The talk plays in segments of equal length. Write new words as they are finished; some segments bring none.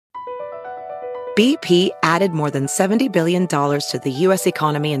BP added more than $70 billion to the U.S.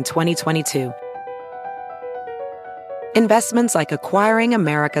 economy in 2022. Investments like acquiring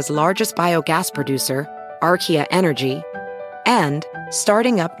America's largest biogas producer, Archaea Energy, and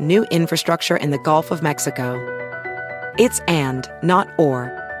starting up new infrastructure in the Gulf of Mexico. It's and, not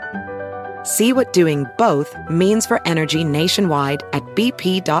or. See what doing both means for energy nationwide at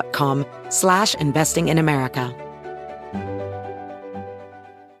bp.com/investing in America.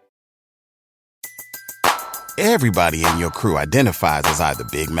 Everybody in your crew identifies as either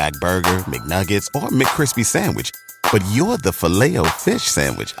Big Mac Burger, McNuggets, or McCrispy Sandwich. But you're the Filet-O-Fish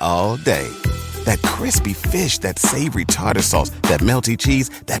Sandwich all day. That crispy fish, that savory tartar sauce, that melty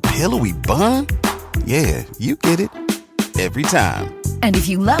cheese, that pillowy bun. Yeah, you get it. Every time. And if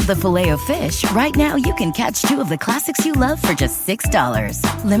you love the Filet-O-Fish, right now you can catch two of the classics you love for just $6.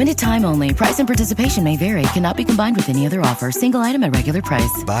 Limited time only. Price and participation may vary. Cannot be combined with any other offer. Single item at regular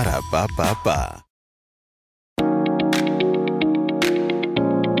price. Ba-da-ba-ba-ba.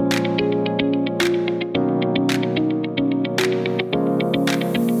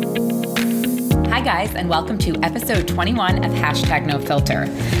 Hi guys, and welcome to episode 21 of #NoFilter.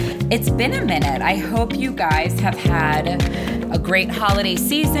 It's been a minute. I hope you guys have had a great holiday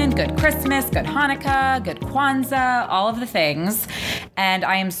season, good Christmas, good Hanukkah, good Kwanzaa, all of the things. And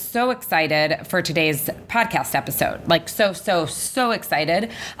I am so excited for today's podcast episode. Like so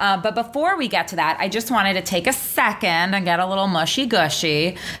excited. But before we get to that, I just wanted to take a second and get a little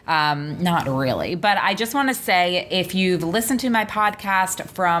mushy-gushy. Not really, but I just want to say if you've listened to my podcast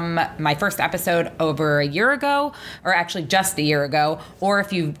from my first episode over a year ago, or actually just a year ago, or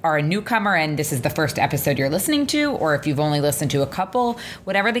if you are a newcomer and this is the first episode you're listening to, or if you've only listened to a couple,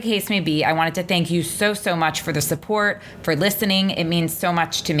 whatever the case may be, I wanted to thank you so much for the support, for listening. It means so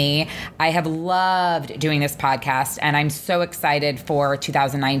much to me. I have loved doing this podcast, and I'm so excited for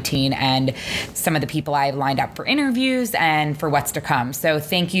 2019 and some of the people I have lined up for interviews and for what's to come. So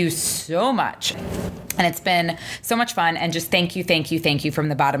thank you so much. And it's been so much fun, and just thank you from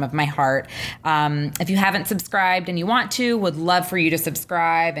the bottom of my heart. If you haven't subscribed and you want to, would love for you to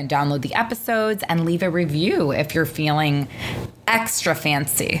subscribe and download the episodes and leave a review if you're feeling extra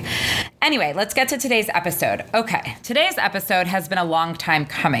fancy. Anyway, let's get to today's episode. Okay, today's episode has been a long time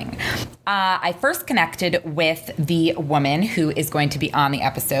coming. I first connected with the woman who is going to be on the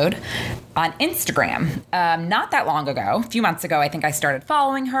episode on Instagram not that long ago. A few months ago, I think I started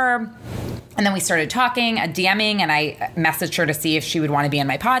following her. And then we started talking, DMing, and I messaged her to see if she would want to be in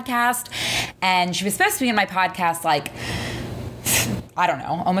my podcast. And she was supposed to be in my podcast like, I don't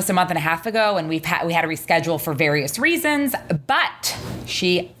know, almost a month and a half ago, and we had to reschedule for various reasons, but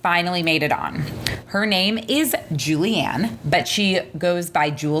she finally made it on. Her name is Julianne, but she goes by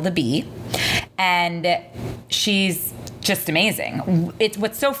Jewel the Bee, and she's just amazing.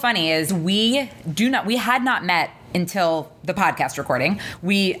 What's so funny is we had not met until the podcast recording.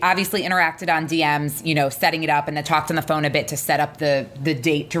 We obviously interacted on DMs, setting it up, and then talked on the phone a bit to set up the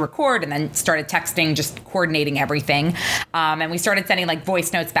date to record, and then started texting, just coordinating everything. And we started sending like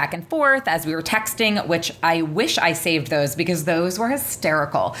voice notes back and forth as we were texting, which I wish I saved those because those were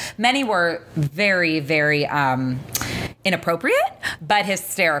hysterical. Many were very, very inappropriate, but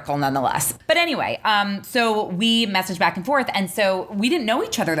hysterical nonetheless. But anyway, so we messaged back and forth, and so we didn't know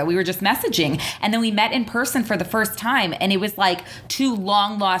each other though. We were just messaging, and then we met in person for the first time, and it was like two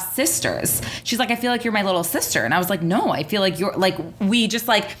long lost sisters. She's like, I feel like you're my little sister. And I was like, no, I feel like you're like, we just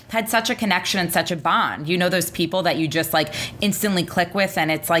like had such a connection and such a bond. You know, those people that you just like instantly click with, and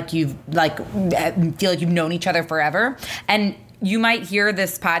it's like you've like feel like you've known each other forever. And you might hear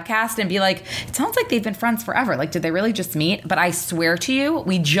this podcast and be like, it sounds like they've been friends forever. Like, did they really just meet? But I swear to you,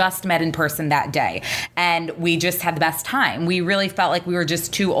 we just met in person that day, and we just had the best time. We really felt like we were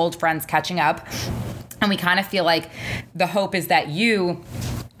just two old friends catching up. And we kind of feel like the hope is that you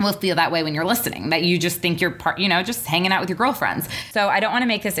will feel that way when you're listening, that you just think you're just hanging out with your girlfriends. So I don't want to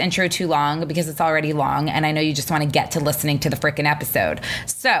make this intro too long because it's already long, and I know you just want to get to listening to the frickin' episode.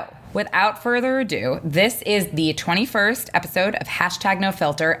 So without further ado, this is the 21st episode of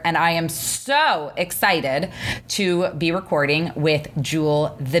 #NoFilter, and I am so excited to be recording with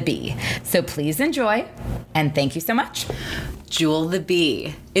Jewel the Bee. So please enjoy, and thank you so much. Jewel the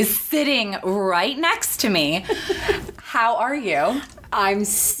Bee is sitting right next to me. How are you? I'm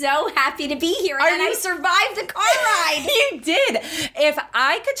so happy to be here, and I survived the car ride. You did. If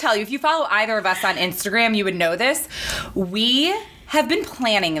I could tell you, if you follow either of us on Instagram, you would know this. We have been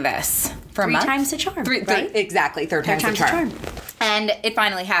planning this for a month. 3 times the charm, right? Exactly, third time's the charm. And it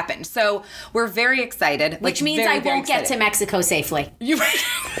finally happened. So we're very excited. Which means I won't get to Mexico safely.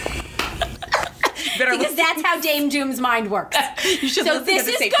 Because that's how Dame Doom's mind works. You should so listen this to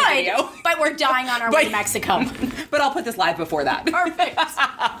the is safety good, video. but we're dying on our way to Mexico. But I'll put this live before that. Perfect.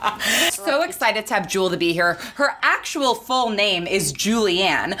 So excited to have Jewel the Bee here. Her actual full name is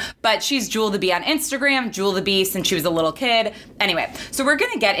Julianne, but she's Jewel the Bee on Instagram, Jewel the Bee since she was a little kid. Anyway, so we're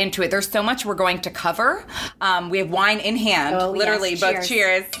going to get into it. There's so much we're going to cover. We have wine in hand, literally, yes. both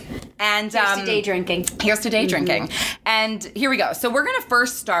cheers. And Here's to day drinking. Here's to day drinking. And here we go. So we're going to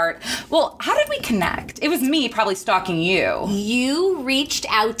first start. Well, how did we connect? It was me probably stalking you. You reached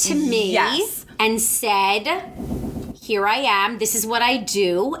out to me and said, here I am. This is what I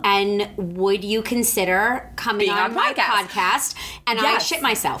do. And would you consider coming Being on my podcast? And I shit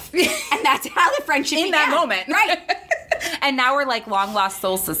myself. And that's how the friendship began. In that moment. Right. And now we're like long lost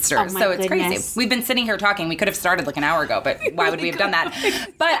soul sisters. Oh my so it's goodness. crazy. We've been sitting here talking. We could have started like an hour ago, but why would we have done that?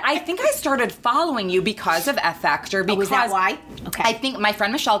 But I think I started following you because of F Factor. Because is that why? Okay. I think my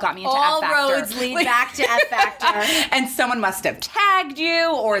friend Michelle got me into All F Factor. roads lead back to F Factor. And someone must have tagged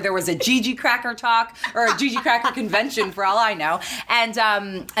you, or there was a Gigi Cracker talk or a Gigi Cracker convention for all I know. And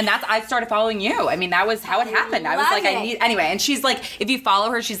that's I started following you. I mean, that was how it happened. I was like, anyway. And she's like, if you follow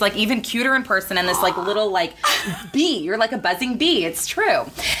her, she's like even cuter in person and this like little like bee. You're like a buzzing bee. It's true.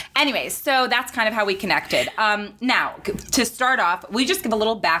 Anyway, so that's kind of how we connected. Now, to start off, we just give a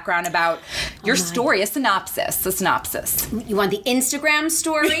little background about your story, a synopsis. You want the Instagram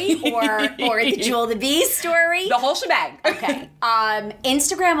story or the Jewel the Bee story? The whole shebang. Okay.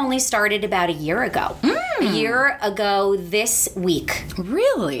 Instagram only started about a year ago. A year ago this week.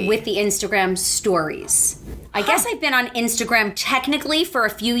 Really? With the Instagram stories. I guess I've been on Instagram technically for a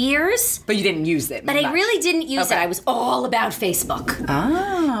few years. But you didn't use it. But I really didn't use it. I was all about Facebook.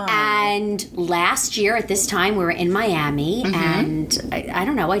 Oh. And last year at this time, we were in Miami, and I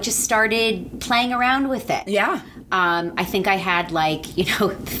don't know, I just started playing around with it. Yeah. I think I had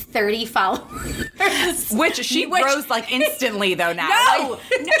 30 followers. Which she grows instantly though now. No,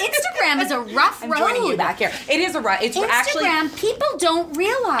 Instagram is a rough road. I'm joining you back here. It is a rough. It's Instagram, people don't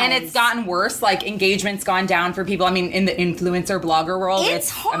realize. And it's gotten worse. Like engagement's gone down for people. I mean, in the influencer blogger world, it's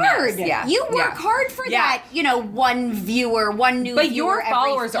hard. Yeah. You work hard for that. One viewer, one new viewer. But your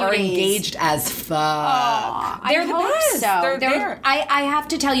followers are engaged as fuck. They're the best. So. They're I have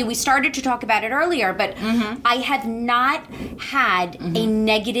to tell you, we started to talk about it earlier, but I have not had a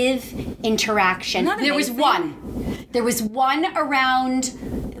negative interaction. There was one around.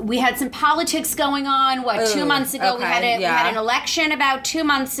 We had some politics going on. 2 months ago? Okay, we had an election about 2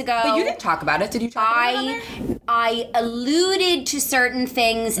 months ago. But you didn't talk about it. Did you talk about it? I alluded to certain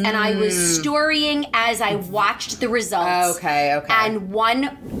things, and I was storying as I watched the results. Okay. And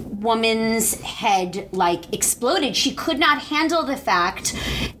one woman's head exploded. She could not handle the fact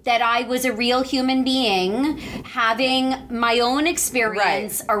that I was a real human being having my own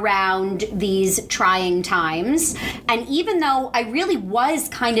experience around these trying times. And even though I really was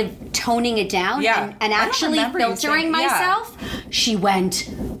kind of toning it down and actually filtering myself, she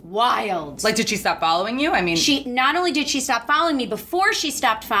went wild. Did she stop following you? I mean, not only did she stop following me, before she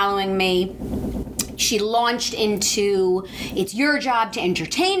stopped following me, she launched into, it's your job to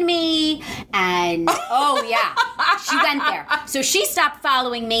entertain me, and she went there. So she stopped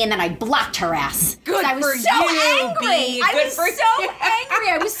following me, and then I blocked her ass. Good I was for so you, angry. B. I was so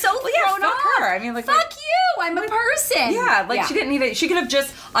angry. I was so thrown off. Her. I mean, fuck you. I'm a person. Yeah, she didn't need it. She could have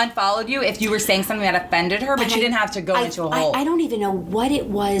just unfollowed you if you were saying something that offended her, but she didn't have to go into a hole. I don't even know what it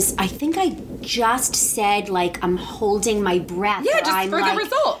was. I think I just said I'm holding my breath. Yeah, just for the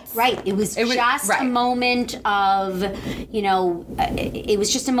results. Right. It was just a moment of, it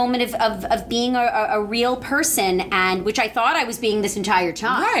was just a moment of being a real person, and which I thought I was being this entire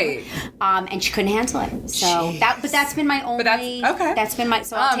time. Right. And she couldn't handle it. So that's been my only. That's been my.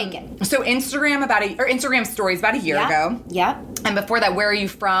 So I'll take it. So Instagram stories about a year ago. Yep. And before that, where are you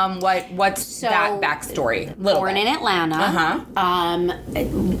from? What's that backstory? Born in Atlanta.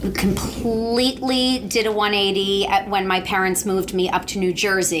 Completely did a 180 when my parents moved me up to New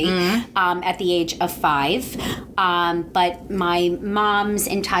Jersey at the age of 5. But my mom's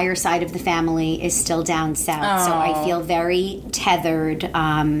entire side of the family is still down south, so I feel very tethered,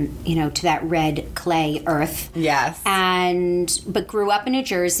 to that red clay earth. Yes. But grew up in New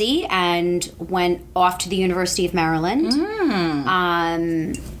Jersey and went off to the University of Maryland.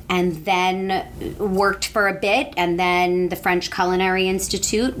 And then worked for a bit, and then the French Culinary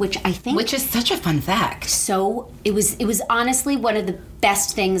Institute, which is such a fun fact. So it was honestly one of the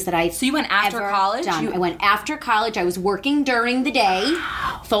best things that I've. So you went after college? I went after college. I was working during the day,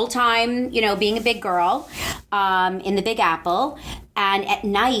 full time. Being a big girl, in the Big Apple, and at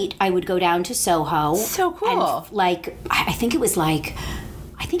night I would go down to Soho. So cool. And I think it was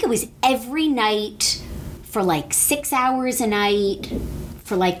think it was every night for like 6 hours a night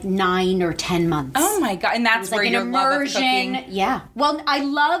for like 9 or 10 months. Oh my God. And that's where your love of cooking. Yeah. Well, I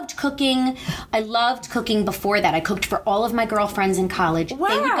loved cooking. I loved cooking before that. I cooked for all of my girlfriends in college. Wow.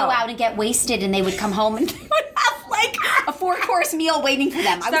 They would go out and get wasted, and they would come home and they would have like a 4-course meal waiting for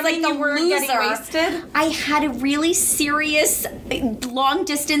them. I was like the loser. Getting wasted? I had a really serious long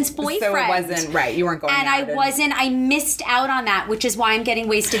distance boyfriend. So it wasn't right. You weren't going and out. I missed out on that, which is why I'm getting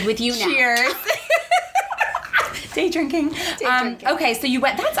wasted with you now. Cheers. Day drinking. Okay, so you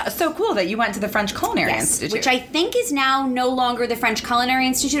went. That's so cool that you went to the French Culinary Institute, which I think is now no longer the French Culinary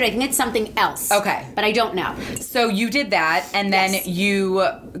Institute. I think it's something else. Okay, but I don't know. So you did that, and then you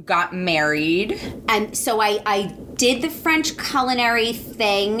got married, and so I did the French culinary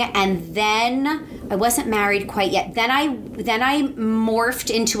thing, and then I wasn't married quite yet. Then I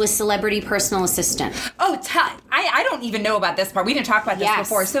morphed into a celebrity personal assistant. Oh, I don't even know about this part. We didn't talk about this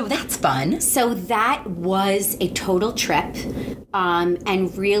before, so that's fun. So that was a total trip,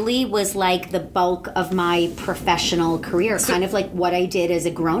 and really was like the bulk of my professional career, kind of like what I did as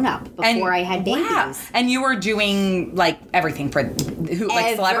a grown-up before I had babies. Wow. And you were doing like everything for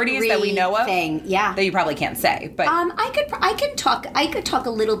like celebrities that we know of? Yeah. That you probably can't say, but I could talk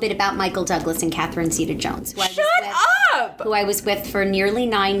a little bit about Michael Douglas and Catherine Zeta-Jones, who I was with for nearly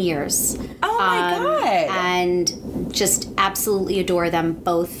 9 years. Oh my God. And just absolutely adore them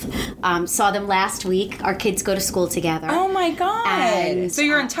both. Saw them last week. Our kids go to school together. Oh my God. And, so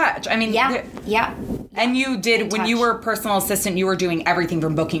you're in touch. I mean, yeah. And you did, when you were personal assistant, you were doing everything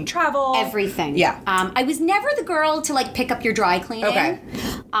from booking travel. Everything. Yeah. I was never the girl to like pick up your dry cleaning. Okay.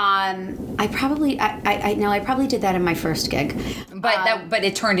 I probably did that in my first gig. But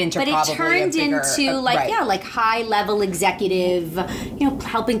it turned into like high level executive,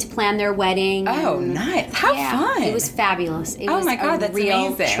 helping to plan their wedding. Oh, nice. How fun. It was fabulous. It was my God, that's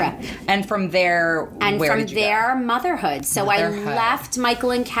real amazing. Trip. And from there, where did you go? Motherhood. So I left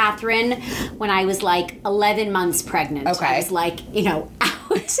Michael and Catherine when I was like 11 months pregnant. Okay. I was like, out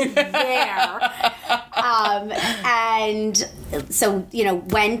there. And so,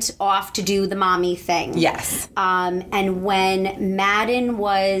 went off to do the mommy thing. Yes. And when Madden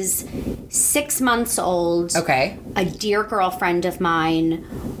was 6 months old, a dear girlfriend of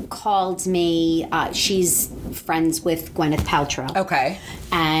mine called me. She's friends with Gwyneth Paltrow. Okay.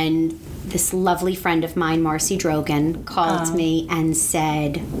 And this lovely friend of mine, Marcy Drogan, called me and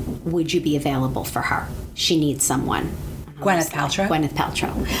said, would you be available for her? She needs someone. Gwyneth Paltrow? Gwyneth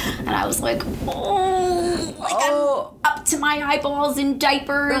Paltrow. And I was like, I'm up to my eyeballs in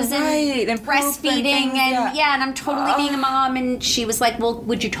diapers and breastfeeding and I'm totally being a mom. And she was like, well,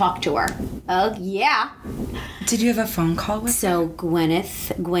 would you talk to her? Oh, yeah. Did you have a phone call with her? So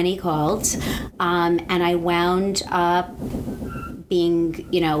Gwenny called, and I wound up being,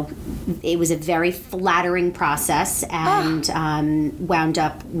 it was a very flattering process, and wound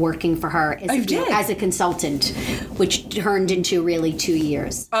up working for her as a consultant, which turned into really 2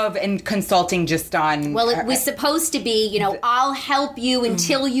 years. And consulting just on... Well, it was supposed to be, I'll help you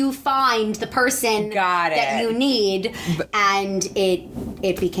until you find the person that you need, and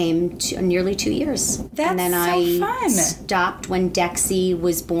it became nearly 2 years. That's and then I stopped when Dexy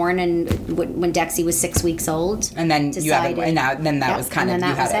was born, and when Dexy was 6 weeks old. And then you had that was kind of you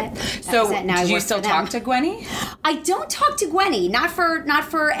had it. So did you still talk to Gwenny? I don't talk to Gwenny, not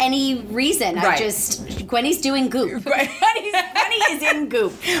for any reason. Right. Gwenny's doing Goop. Gwenny is in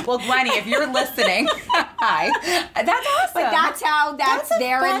Goop. Well, Gwenny, if you're listening, hi. That's awesome. But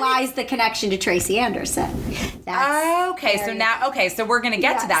therein lies the connection to Tracy Anderson. So we're gonna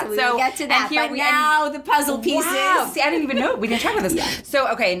get to that. So we'll get to that. But now the puzzle pieces. Wow. See, I didn't even know. We didn't talk about this. Yeah. So,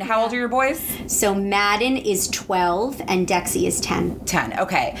 and how old are your boys? So Madden is 12 and Dexy is 10. 10,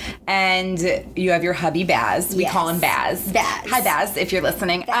 okay. And you have your hubby Baz. We call him Baz. Hi, Baz, if you're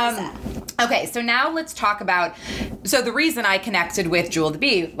listening. Okay, so now let's talk about, so the reason I connected with Jewel the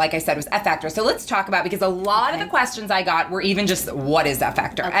Bee, like I said, was F Factor. So let's talk about, because a lot of the questions I got were even just, what is F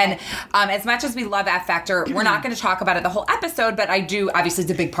Factor? Okay. And as much as we love F Factor, we're not going to talk about it the whole episode, but I do, obviously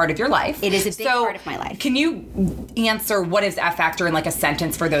it's a big part of your life. It is a big part of my life. Can you answer what is F Factor in like a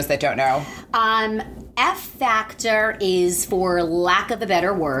sentence for those that don't know? F Factor is, for lack of a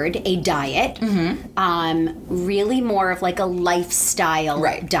better word, a diet. Mm-hmm. Really more of like a lifestyle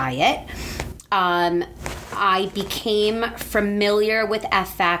diet. I became familiar with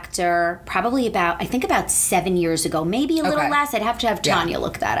F Factor probably about 7 years ago, maybe a little less. I'd have to have Tanya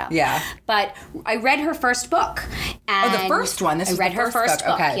look that up. Yeah. But I read her first book. And the first one? I read her first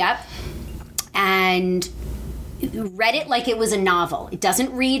book. Okay. Yep. And read it like it was a novel. It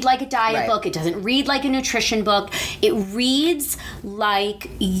doesn't read like a diet book. It doesn't read like a nutrition book. It reads like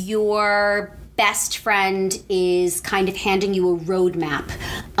your best friend is kind of handing you a roadmap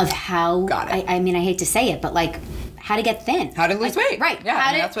of how, I mean, I hate to say it, but like, how to get thin. How to lose weight. Right.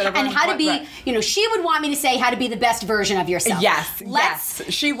 Yeah, that's what and how to be, she would want me to say how to be the best version of yourself. Yes,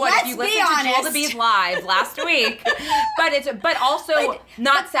 she would. If you listened to Jewel the Bee's live last week. But also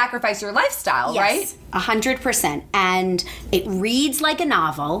not sacrifice your lifestyle, right? 100%. And it reads like a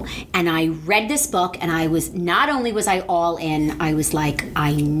novel. And I read this book and I was, not only was I all in, I was like,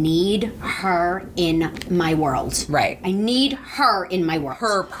 I need her in my world. Right. I need her in my world.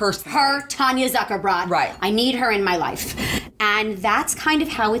 Her person. Her, Tanya Zuckerbrot. Right. I need her in my life. And that's kind of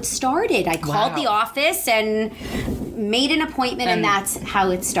how it started. I called the office and made an appointment, and that's how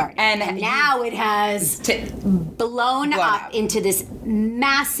it started. And now it has blown up into this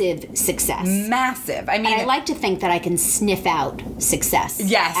massive success. Massive. I mean, and I like to think that I can sniff out success.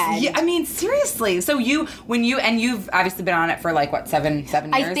 Yes. I mean, seriously. So you've obviously been on it for like, what, seven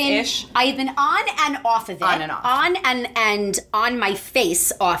years-ish? I've been on and off of it. On and off. On and on my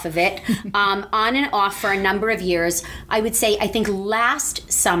face off of it. On and off for a number of years. I would say, I think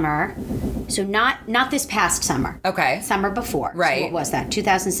last summer, so not this past summer. Okay. Summer before. Right. So what was that?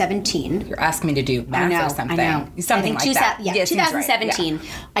 2017. You're asking me to do math or something. I know. Something like that. Yeah, 2017. Right.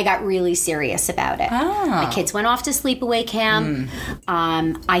 Yeah. I got really serious about it. Oh. My kids went off to sleepaway camp.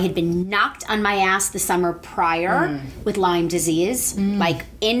 I had been knocked on my ass the summer prior with Lyme disease, like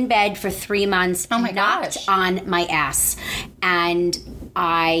in bed for 3 months, knocked on my ass. And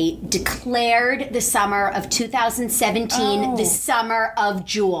I declared the summer of 2017 the summer of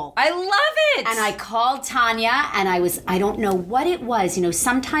Jewel. I love it. And I called Tanya, and I don't know what it was.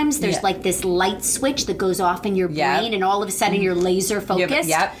 Sometimes there's like this light switch that goes off in your brain, and all of a sudden you're laser focused.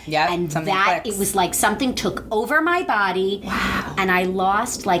 Yep. And something clicks. It was like something took over my body. Wow. And I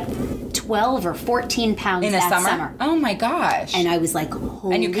lost like 12 or 14 pounds in the summer. Oh my gosh. And I was like,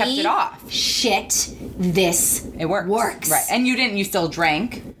 holy and you kept it off. Shit, this works. Right. And you still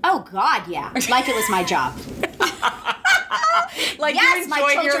drank? Oh God, yeah. Like it was my job. Like, yes, you my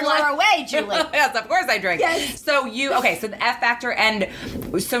enjoyed children your life. were away, Julie. Yes, of course I drink. Yes. So so the F Factor, and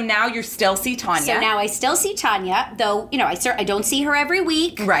so now you still see Tanya. So now I still see Tanya, though, I don't see her every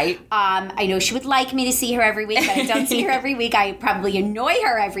week. Right. I know she would like me to see her every week, but I don't see her every week. I probably annoy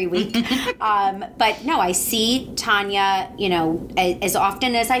her every week. But no, I see Tanya, as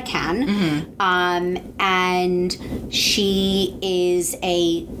often as I can. And she is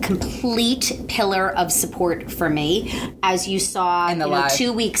a complete pillar of support for me. As you saw, in the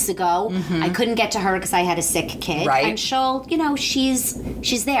 2 weeks ago, I couldn't get to her because I had a sick kid. Right. And she'll,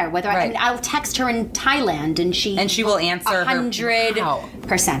 she's there. Whether I'll text her in Thailand, and she will answer 100%.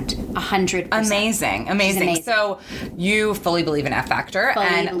 100%. Amazing. So you fully believe in F Factor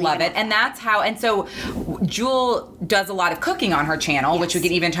and love it. And that's how, and so Jewel does a lot of cooking on her channel, which we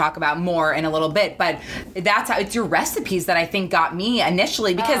can even talk about more in a little bit, but that's how, it's your recipes that I think got me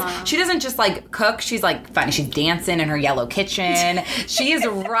initially, because she doesn't just like cook, she's like funny, she's dancing in her yellow kitchen, she is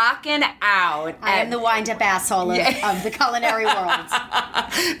rocking out. I am the wind-up asshole of the culinary world.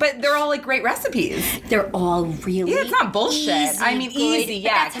 But they're all like great recipes. They're all really it's not bullshit. Easy,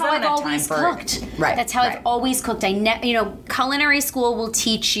 yeah. That's how I've always cooked. Right. That's how I've always cooked. Culinary school will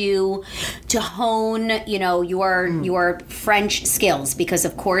teach you to hone, your French skills, because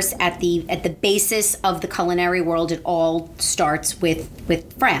of course at the basis of the culinary world, it all starts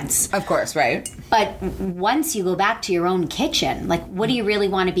with France. Of course, right. But once you go back to your own kitchen, like, what do you really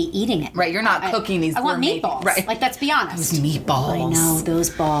want to be eating it? Right, you're not cooking these. I want meatballs. Right. Like, let's be honest. Those meatballs. I know, those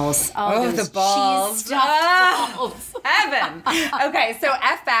balls. Oh, those the balls. Balls. Heaven. Okay, so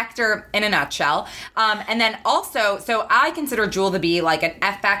F Factor in a nutshell. And then also, so I consider Jewel to be like an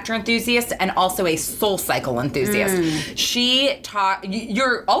F Factor enthusiast and also a Soul Cycle enthusiast.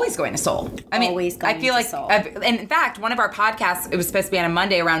 You're always going to Soul. Always going I feel to like, Soul. In fact, one of our podcasts, it was supposed to be on a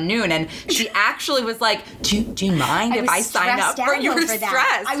Monday around noon, and she actually was like, do you mind if I sign up for your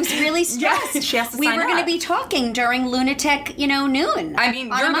stress? I was really stressed. Yes, she has to we sign were up. going to be talking during Lunatic, noon. I mean,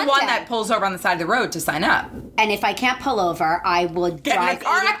 you're the one that pulls over on the side of the road to sign up. And if I can't pull over, I would drive. In a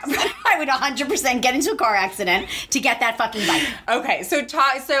car accident. I would 100% get into a car accident to get that fucking bike. Okay, so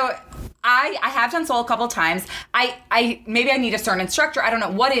I have done soul a couple times. I maybe I need a certain instructor. I don't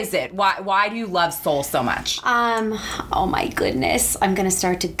know. What is it? Why do you love soul so much? Oh my goodness. I'm going to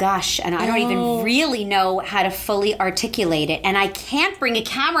start to gush, and I don't even really know how to fully articulate it. And I can't bring a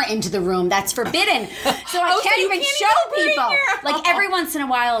camera into the room. That's forbidden. So I can't even show people. Like every once in a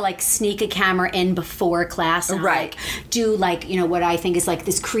while, I'll like sneak a camera in before class and I'll, like do like, you know, what I think is like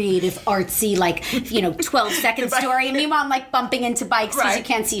this creative, artsy, like, you know, 12-second story. And meanwhile, I'm like bumping into bikes because you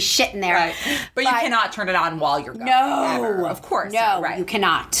can't see shit in there. Right. But you cannot turn it on while you're going. No. Ever. Of course. No, you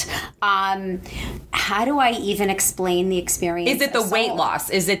cannot. How do I even explain the experience? Is it the weight loss?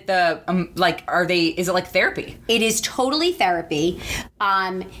 Is it the, is it like therapy? It is totally therapy.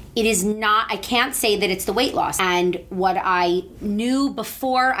 It is not, I can't say that it's the weight loss. And what I knew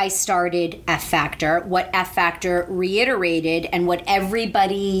before I started F Factor, what F Factor reiterated, and what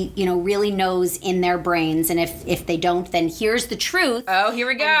everybody, you know, really knows in their brains, and if they don't, then here's the truth. Oh, here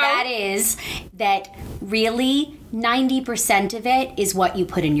we go. And that is that really 90% of it is what you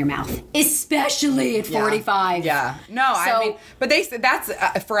put in your mouth, especially at 45. Yeah. No, so, I mean, but that's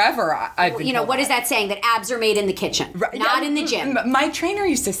forever. I've been what is that saying? That abs are made in the kitchen, not in the gym. My trainer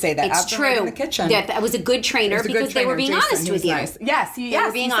used to say that. It's abs true. Are made in the kitchen. Yeah, that was a good trainer because they were being honest with you. Nice. Yes, they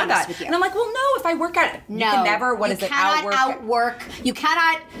were being honest with you. And I'm like, well, no, if I work out, you can never. What is it? You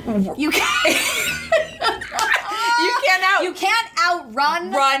cannot. You can't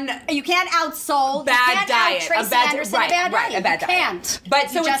outrun. You can't outsoul. Bad diet. Tracy Anderson, a bad diet. A bad diet. Can't. But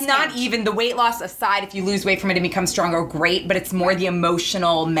so it's not even the weight loss aside. If you lose weight from it and become stronger, great. But it's more the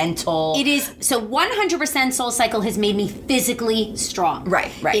emotional, mental. It is. So 100% Soul Cycle has made me physically strong.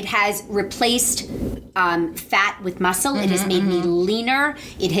 Right. It has replaced fat with muscle. It has made me leaner.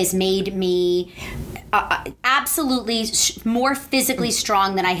 It has made me absolutely more physically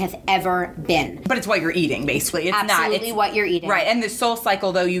strong than I have ever been. But it's what you're eating, basically. It's absolutely what you're eating. Right. And the Soul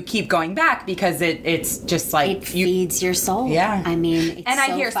Cycle, though, you keep going back because it's just like it feeds your soul. Yeah. I mean, it's and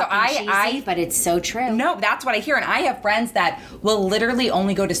I hear cheesy, but it's so true. No, that's what I hear, and I have friends that will literally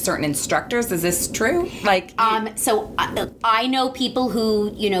only go to certain instructors. Is this true? Like, so I know people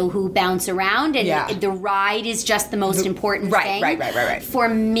who bounce around, and the ride is just the most important thing. Right. For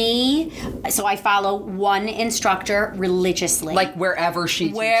me, so I follow one instructor religiously. Like wherever she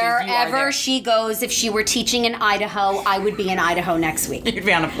teaches, wherever she goes. If she were teaching in Idaho, I would be in Idaho next week. You'd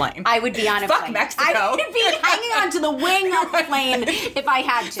be on a plane. I would be on a plane. Fuck Mexico. I would be hanging onto the wing of the plane if I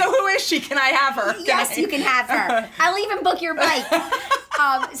had to. So who is she? Can I have her? You can have her. I'll even book your bike.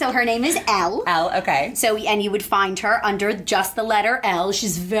 So her name is Elle. Elle, okay. So, and you would find her under just the letter L.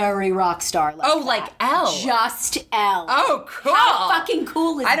 She's very rock star. Like Elle. Just Elle. Oh, cool. How fucking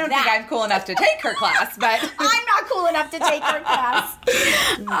cool is that? I don't think I'm cool enough to take her class, but I'm not cool enough to take her class.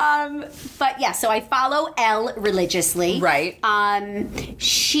 But yeah, so I follow Elle religiously. Right.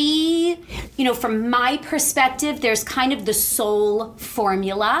 She, from my perspective, there's kind of the soul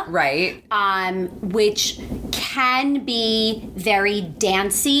formula. Right. Which can be very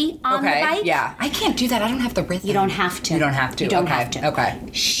dancey on the bike. Yeah. I can't do that. I don't have the rhythm. You don't have to. You don't have to. You don't have to. Okay.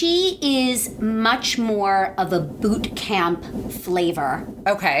 She is much more of a boot camp flavor.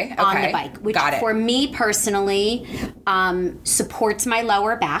 Okay. On the bike, which for me personally supports my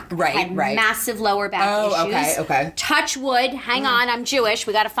lower back. Right. I had massive lower back issues. Okay. Touch wood. Hang on, I'm Jewish.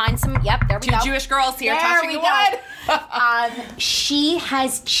 We got to find some. Yep, there we go. Two Jewish girls here touching the wood. She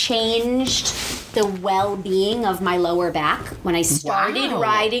has changed the well-being of my lower back. When I started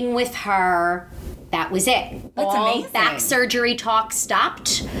riding with her, that was it. That's all amazing. Back surgery talk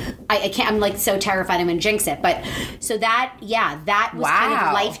stopped. I can't. I'm like so terrified I'm gonna jinx it. But so that was kind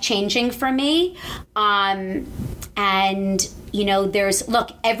of life-changing for me. And there's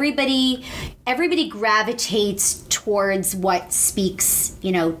everybody gravitates towards what speaks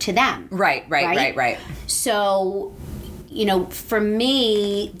to them. Right. So for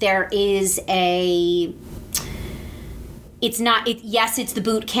me there is it's the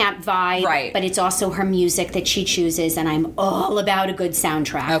boot camp vibe, right? But it's also her music that she chooses, and I'm all about a good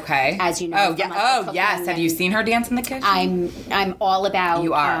soundtrack. Okay, as you know. Yes. Have you seen her dance in the kitchen? I'm all about.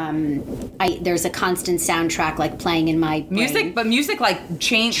 You are. There's a constant soundtrack like playing in my brain. Music like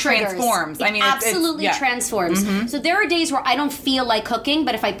transforms. It absolutely transforms. Mm-hmm. So there are days where I don't feel like cooking,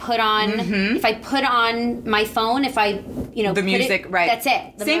 but if I put on my phone, if I the music, right? That's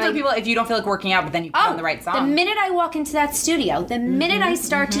it. Same for people if you don't feel like working out, but then you put on the right song. The minute I walk into that studio, the minute I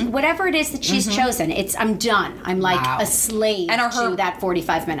start to whatever it is that she's chosen, I'm done. I'm like a slave to that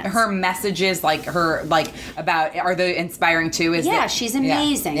 45 minutes. Her messages, about are they inspiring too? She's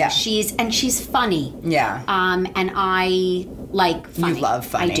amazing. Yeah. She's funny. Yeah. And like funny. You love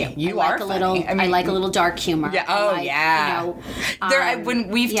funny. I do. You I are like a little. funny. I mean, I like a little dark humor. Yeah. I Oh, like, yeah. You know, when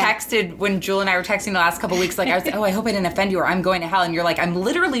we've texted, when Jewel and I were texting the last couple of weeks, like, I was like, oh, I hope I didn't offend you, or I'm going to hell. And you're like, I'm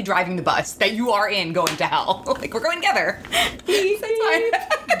literally driving the bus that you are in going to hell. Like, we're going together.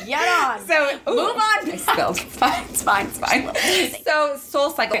 Get on. So, move on. I spilled. It's fine. So,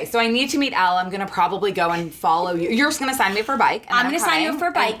 SoulCycle. Okay, so I need to meet Elle. I'm going to probably go and follow you. You're just going to sign me up for a bike. And I'm going to sign you up for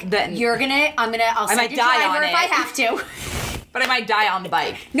a bike. Then, I'll send might your die driver on if it. I have to. But I might die on the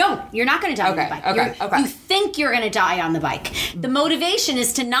bike. No, you're not going to die on the bike. Okay. You think you're going to die on the bike. The motivation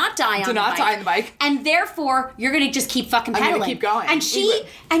is to not die on the bike. To not die on the bike. And therefore, you're going to just keep fucking pedaling. I'm going to keep going.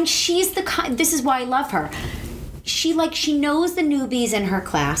 And she's the kind, this is why I love her. She knows the newbies in her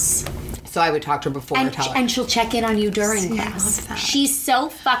class. So I would talk to her before and tell her. And she'll check in on you during class. I love that. She's so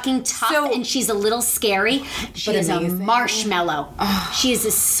fucking tough and she's a little scary. She is a marshmallow. Oh. She is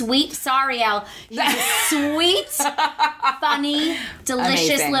a sweet, sorry, Elle. She's a sweet, funny,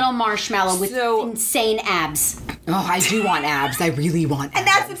 delicious little marshmallow with insane abs. Oh, I do want abs. I really want abs. And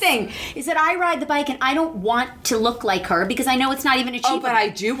that's the thing, is that I ride the bike and I don't want to look like her because I know it's not even achievable. Oh, but I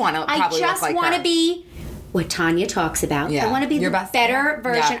do want to probably look like her. I just want to be what Tanya talks about. Yeah. I want to be the better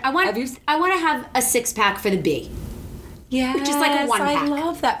version. Yeah. I want to have a six-pack for the B. Yeah, just like a one-pack. I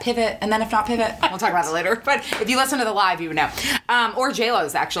love that pivot, and then if not pivot, we'll talk about it later. But if you listen to the live, you would know. Or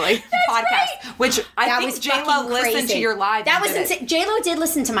J-Lo's actually podcast, right. Which I think J-Lo listened to your live. That was insane. J-Lo did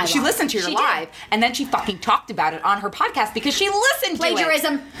listen to my live. She listened to your live, and then she fucking talked about it on her podcast because she listened to it.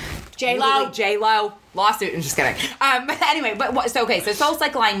 Plagiarism. J-Lo. Lawsuit. I'm just kidding. But anyway, so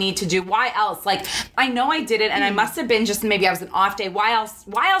SoulCycle I need to do. Why else? Like, I know I did it, and I must have been just maybe I was an off day. Why else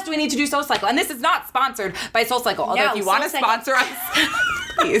do we need to do SoulCycle? And this is not sponsored by SoulCycle. Although if you want to sponsor us,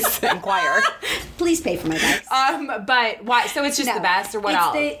 please inquire. Please pay for my bikes. But why? So it's just the best, or what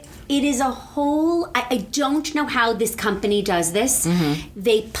else? It is a whole. I don't know how this company does this. Mm-hmm.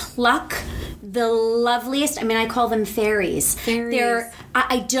 They pluck the loveliest. I mean, I call them fairies.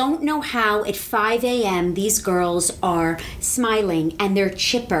 I don't know how at 5 a.m. these girls are smiling and they're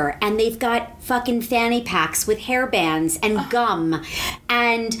chipper and they've got fucking fanny packs with hairbands and gum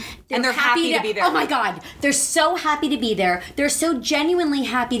and they're happy to be there. Oh my God, they're so happy to be there. They're so genuinely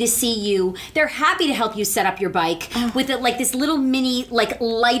happy to see you. They're happy to help you set up your bike with this little mini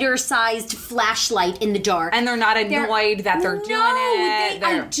lighter sized flashlight in the dark. And they're not annoyed that they're doing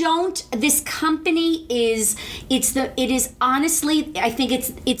it. This company is honestly, I think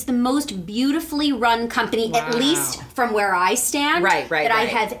it's the most beautifully run company, at least from where I stand, that I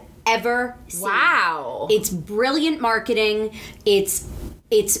have ever seen. Wow. It's brilliant marketing. It's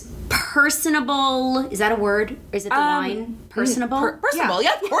personable. Is that a word? Is it the wine? Personable? Personable.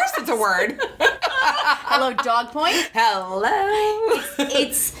 Yeah, of course it's a word. Hello, Dog Point. Hello.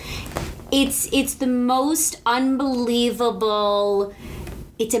 It's the most unbelievable.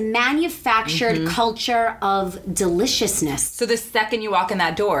 It's a manufactured culture of deliciousness. So the second you walk in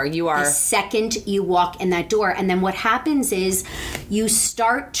that door, you are... The second you walk in that door. And then what happens is you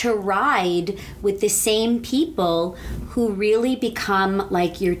start to ride with the same people who really become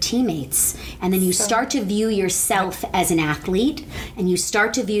like your teammates. And then you start to view yourself as an athlete, and you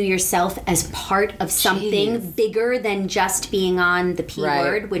start to view yourself as part of something bigger than just being on the P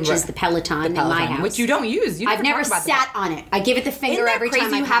word, which is the Peloton in my house. Which you don't use. I've never sat on it. I give it the finger every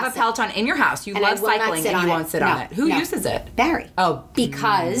time you have a Peloton in your house. You love cycling and you won't sit on it. Who uses it? Barry. Oh.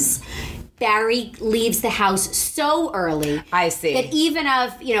 Because Barry leaves the house so early. I see. That even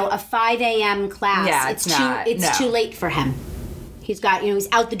of, a 5 a.m. class, it's too late for him. He's got, he's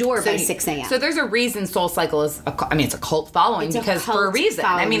out the door by 6 a.m. So there's a reason SoulCycle is, it's a cult following for a reason.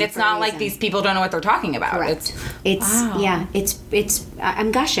 I mean, it's not like these people don't know what they're talking about. Correct.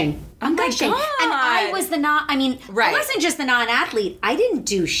 I'm gushing. I'm gushing. God. And I was I wasn't just the non-athlete. I didn't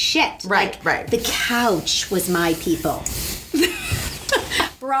do shit. Right. The couch was my people.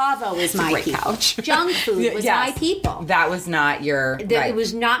 Bravo is my people. Couch. Junk food was my people. That was not your... It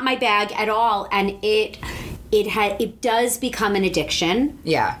was not my bag at all. And it does become an addiction.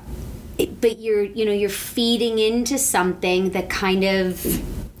 Yeah. But you're feeding into something that kind of...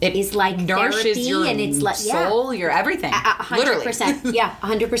 It is like nourishes therapy, your and it's like soul, your everything. 100%. Yeah,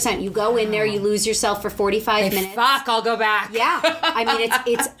 100%. You go in there, you lose yourself for 45 minutes. Fuck, I'll go back. Yeah. I mean,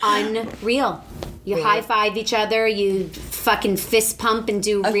 it's unreal. You high five each other, you fucking fist pump and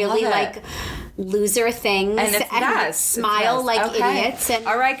do really loser things and smile like idiots. And,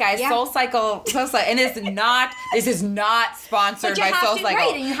 all right, guys, SoulCycle, and this is not sponsored by SoulCycle.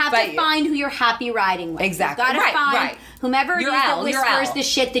 Right, and you have to find who you're happy riding with. Exactly. You gotta find Whomever it is that whispers the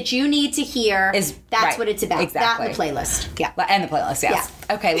shit that you need to hear, that's what it's about. Exactly. That and the playlist. Yeah. And the playlist, yes.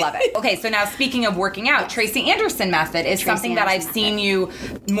 Yeah. Okay, love it. Okay, so now speaking of working out, Tracy Anderson method is something that I've seen you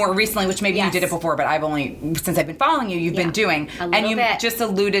more recently, which maybe you did it before, but I've only, since I've been following you, you've been doing. And you just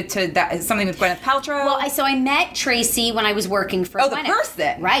alluded to that, something with Gwyneth Paltrow. Well, so I met Tracy when I was working for Gwyneth. The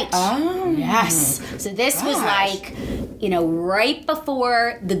person. Right. Oh. Yes. So this was like, right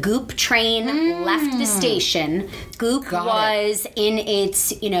before the Goop train left the station. Goop was in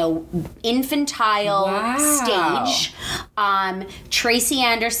its, infantile stage. Tracy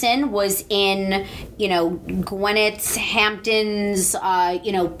Anderson was in, Gwyneth's Hamptons,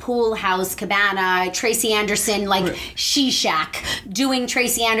 pool house cabana. Tracy Anderson, She Shack, doing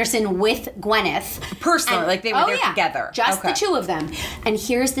Tracy Anderson with Gwyneth. Personally, like they were there together. Just the two of them. And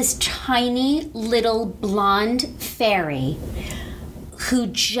here's this tiny little blonde fairy who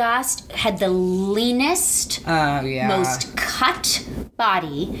just had the leanest, most cut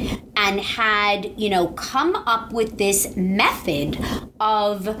body and had, come up with this method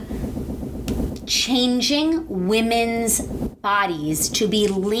of changing women's bodies to be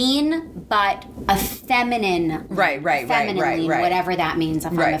lean but a feminine. Right. Whatever that means.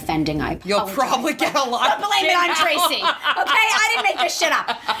 If I'm offending, I apologize. You'll probably get a lot of blame it on Tracy. Okay, I didn't make this shit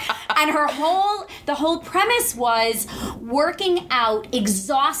up. And the whole premise was working out,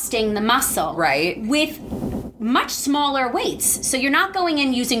 exhausting the muscle. Right. With much smaller weights. So you're not going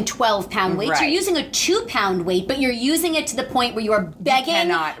in using 12-pound weights. Right. You're using a 2-pound weight, but you're using it to the point where you are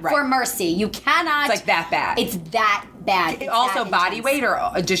begging for mercy. You cannot. It's like that bad. It's that bad. It's also body weight,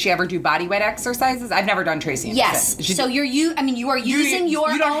 or does she ever do body weight exercises? I've never done Tracy. Yes. So you are using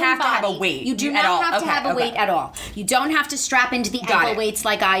your own body. You don't have to have a weight. You do not have to have a weight at all. You don't have to strap into the ankle weights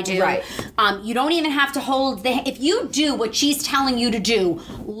like I do. Right. You don't even have to hold if you do what she's telling you to do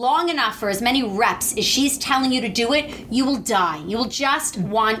long enough for as many reps as she's telling you to do it, you will die. You will just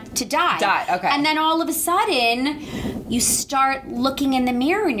want to die. Okay. And then all of a sudden, you start looking in the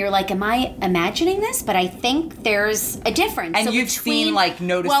mirror and you're like, am I imagining this? But I think there's a difference. And you've seen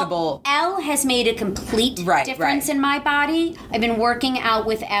noticeable. Well, Elle has made a complete difference in my body. I've been working out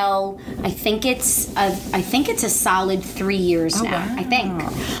with Elle. I think it's a solid 3 years now. Wow. I think.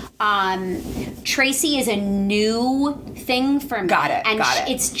 Tracy is a new thing for me. Got it.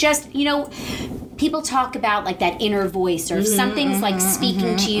 It's just people talk about that inner voice, or if something's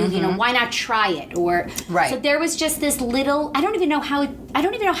speaking to you, why not try it? Or so there was just this little. I don't even know how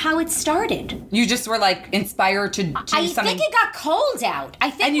it started. You just were inspired to do something. I think it got cold out. I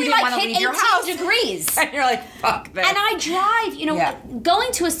think we hit 18 degrees. And you're like, fuck this. And I drive.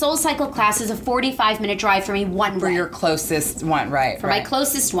 Going to a SoulCycle class is a 45-minute drive for me one way. For your closest one, right? For my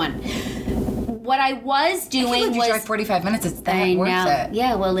closest one. What I was doing was... you drive 45 minutes. It's that worth it.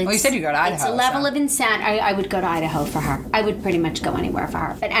 Yeah, well, you said you go to Idaho. It's a level of insanity. I would go to Idaho for her. I would pretty much go anywhere for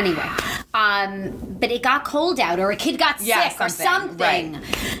her. But anyway. But it got cold out, or a kid got sick or something.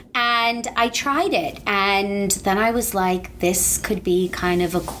 Right. And I tried it. And then I was like, this could be kind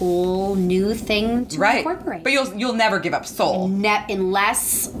of a cool new thing to incorporate. But you'll never give up soul.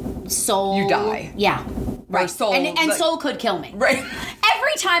 Unless soul... You die. Yeah. Right. Soul. And soul could kill me. Right.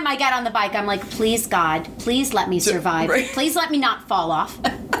 Every time I get on the bike, I'm like, please, God, please let me survive. Right. Please let me not fall off.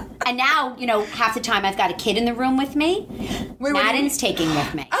 And now, half the time I've got a kid in the room with me. Madden's taking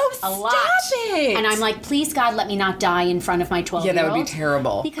with me. Oh, a lot. Stop it. And I'm like, please, God, let me not die in front of my 12-year-old. Yeah, that would be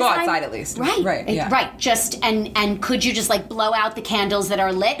terrible. Go outside at least. Right. Right. Just, and could you just blow out the candles that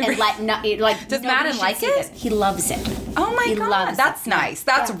are lit and Does Madden like it? He loves it. Oh my God. That's nice.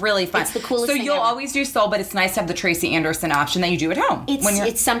 That's really fun. It's the coolest thing you'll ever. Always do soul, but it's nice to have the Tracy Anderson option that you do at home.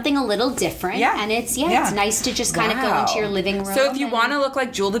 It's something a little different. Yeah. And it's nice to just kind of go into your living room. So if you want to look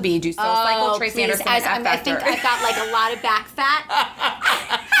like Jewel the Bee, do SoulCycle Tracy Anderson. I think I've got a lot of back fat.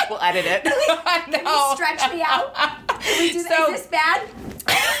 We'll edit it. Can you stretch me out? Can we do that? Is this bad?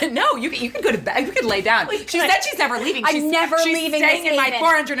 No, you can go to bed. You can lay down. She said she's never leaving. She's never leaving. She's staying in my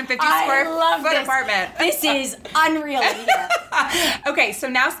 450 square foot apartment. This is unreal in here. Okay, so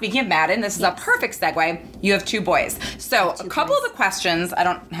now speaking of Madden, this is a perfect segue. You have 2 boys. So a couple of the questions, I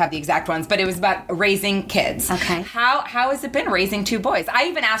don't have the exact ones, but it was about raising kids. Okay. How has it been raising 2 boys? I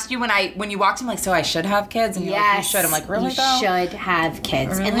even asked you when you walked in, so I should have kids? And you're like, you should. I'm like, really though? You should have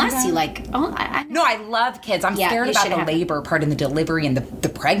kids. Really unless you No, I love kids. I'm scared about the labor part and the delivery and the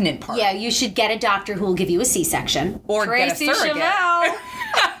pregnant part. Yeah, you should get a doctor who will give you a C-section. Or Tracy get a surrogate.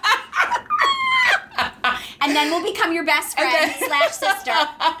 And then we'll become your best friend / sister.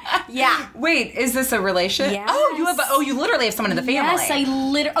 Yeah. Wait, is this a relation? Yes. Oh, you literally have someone in the family.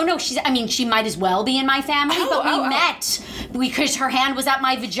 Yes, she might as well be in my family, but we met because her hand was at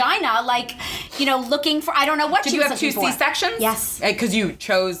my vagina, like, looking for, I don't know what Did she you was have 2 looking for. C-sections? Yes. Because you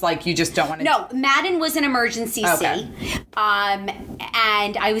chose, like, you just don't want to... No, Madden was an emergency Okay. C.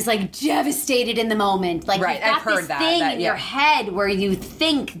 And I was, like, devastated in the moment. Like, Right, you've got I've heard this that, thing that, in yeah. your head where you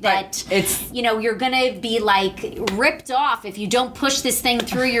think that, it's- you're going to be, like, ripped off if you don't push this thing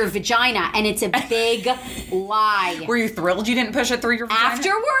through your vagina. And it's a big lie. Were you thrilled you didn't push it through your vagina?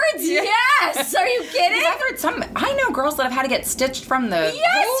 Afterwards? Yes! Are you kidding? Because I've heard I know girls that have had to get stitched from the Yes,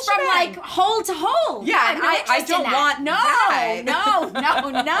 whole from shebang. like hole to hole. Yeah, I'm and not I interested don't in want that.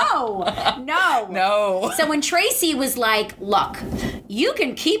 No. No. So when Tracy was like, "Look, you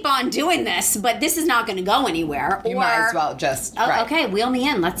can keep on doing this, but this is not going to go anywhere," You might as well just... "Oh, right. okay, wheel me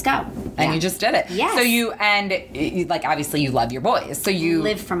in. Let's go." And you just did it. Yes. So like, obviously you love your boys. So you...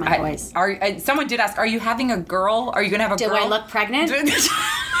 Live for my boys. Someone did ask, are you having a girl? Are you going to have a Do girl? I look pregnant? Is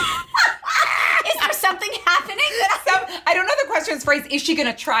there something happening that I don't know the question is phrased, is she going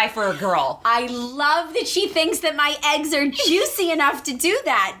to try for a girl? I love that she thinks that my eggs are juicy enough to do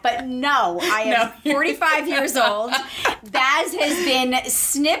that, but no, I am 45 years old. Baz has been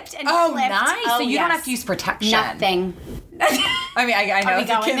snipped and Oh, flipped. nice. Oh, So you yes. don't have to use protection. Nothing. I mean, I know. Are we it's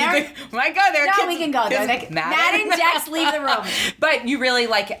a going kid's there? thing. Might go there. No, Kids- we can go there. kids- Matt and Dex leave the room. But you really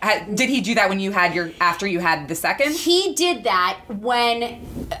did he do that when you had after you had the second? He did that when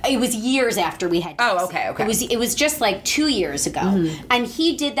it was years after we had Oh, Dixie. okay. It was just like 2 years ago. And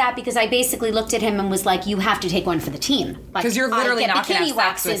he did that because I basically looked at him and was like, you have to take one for the team. Like, 'Cause you're literally I get not gonna bikini have sex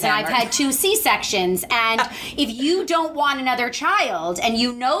waxes with and him, I've right? had 2 C-sections. And if you don't want another child and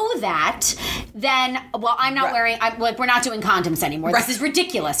you know that, then, well, I'm not we're not doing condoms anymore. This is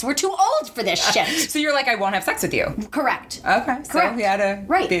ridiculous. We're too old for this shit. So you're like, I won't have sex with you. Correct. Okay. So Correct. he had a...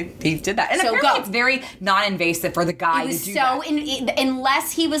 Right. He did that. And So apparently go. it's very non-invasive for the guy It was to do so that.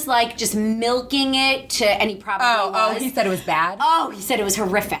 unless he was like just milking it to, and he probably was. He said it was bad? Oh, he said it was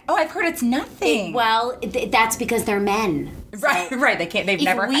horrific. Oh, I've heard it's nothing. Well, that's because they're men. Right. They can't. They've If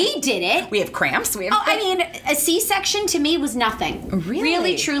never. we did it, We have cramps. We have. I mean, a C-section to me was nothing.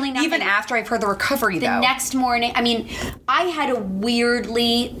 Really, truly nothing. Even after I've heard the recovery, the though. next morning, I mean, I had a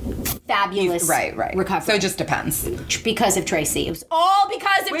weirdly fabulous Right. recovery. So it just depends. Because of Tracy. It was all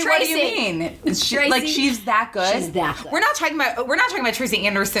because of Wait, Tracy. what do you mean? Is she, Tracy- like she's that good? She's that good. We're not talking about Tracy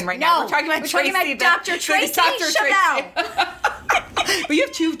Anderson right now. No, We're talking about Tracy. Dr. Tracy Chevelle. But you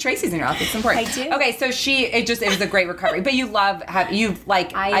have 2 Tracys in your life. It's important. I do. Okay, so it was a great recovery. But you love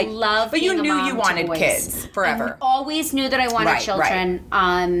I love But you being a knew mom you to wanted boys. kids forever. I always knew that I wanted Right, children.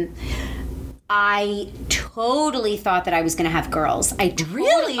 I totally thought that I was going to have girls.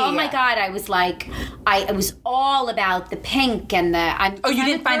 Really? Oh my God! I was like, I was all about the pink and the. Oh, you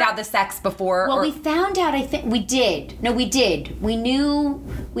didn't find out the sex before? Well, or- we found out. I think we did. No, we did. We knew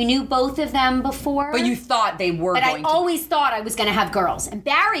both of them before. But you thought they were But I going to. always thought I was going to have girls, and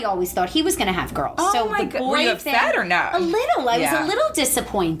Barry always thought he was going to have girls. Oh so my the God. boy Were you upset thing- or no? A little. I Yeah. was a little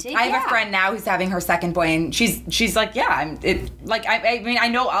disappointed. I have yeah. a friend now who's having her second boy, and she's like, yeah, I mean, I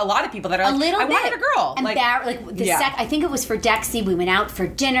know a lot of people that are A like, little I bit. wanted a girl. And I think it was for Dexy. We went out for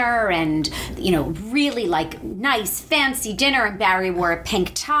dinner and, really like nice, fancy dinner. And Barry wore a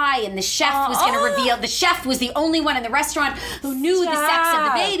pink tie. And the chef was going to reveal, the chef was the only one in the restaurant who knew the sex of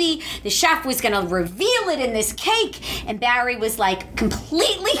the baby. The chef was going to reveal it in this cake. And Barry was like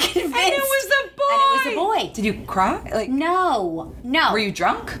completely convinced. And it was a boy. And it was a boy. Did you cry? Like, No. were you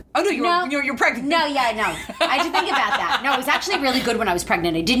drunk? Oh no, you're pregnant. No, yeah, no. I had to think about that. No, it was actually really good when I was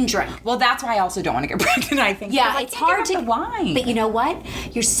pregnant. I didn't drink. Well, that's why I also don't want to get pregnant. I think. Yeah, Because I it's can't hard give to up the wine. But you know what?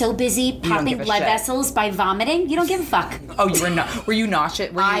 You're so busy popping give a blood shit. vessels by vomiting. You don't give a fuck. Oh, you were not. Were you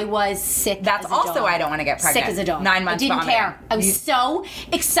nauseous? Were you, I was sick. That's as a also dog. why I don't want to get pregnant. Sick as a dog. 9 months I didn't vomiting. care. I was so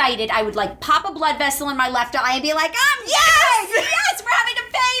excited. I would like pop a blood vessel in my left eye and be like, yes, we're having a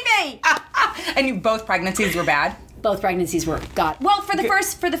baby. And you both pregnancies were bad. Both pregnancies were well for the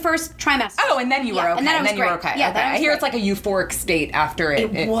first trimester. Oh, and then you were okay. And then I was you were great. okay. Yeah, okay. then I I was hear great. it's like a euphoric state after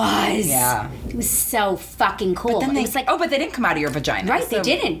it. It was. Yeah. It was so fucking cool. Then it was like, but they didn't come out of your vagina. right, so- they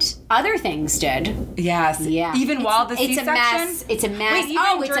didn't. Other things did. Yes. Yeah. Even while the it's C-section. a mess. It's a mess. Wait, even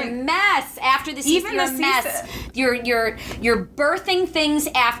It's a during- mess. After the C-section, Even you're the a mess. You're birthing things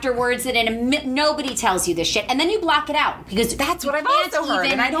afterwards that nobody tells you this shit, and then you block it out because That's you what I've can't also heard,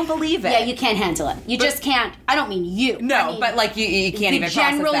 and I don't believe it. Yeah, you can't handle it. You just can't. I don't mean you. No, I mean, but like you can't even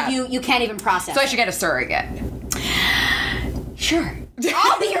general process that. you can't even process. So I should get a surrogate. Sure.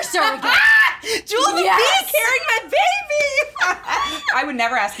 I'll be your surrogate. Julie Yes. B carrying my baby. I would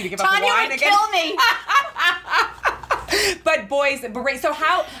never ask you to give up Tanya wine would again. kill me. But right, so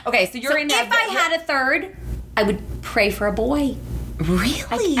how? Okay, so you're So in. if I had a third, I would pray for a boy. Really?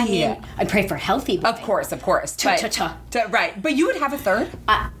 I mean, I pray for healthy boy. Of course. Cha-cha-cha. Right. But you would have a third?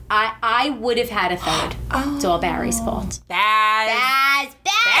 I would have had a third. It's all Barry's fault. Baz.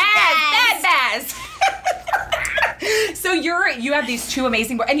 Baz. So you have these two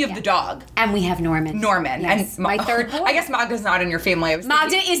amazing boys, and you have the dog. And we have Norman. And Yes, my third boy. I guess Magda's not in your family.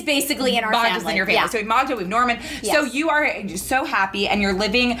 Magda is basically in our family. Magda's in your family. Yeah. So we have Magda, we have Norman. Yes. So you are so happy, and you're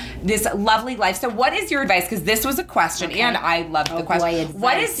living this lovely life. So what is your advice? Because this was a question, and I love the question. Boy,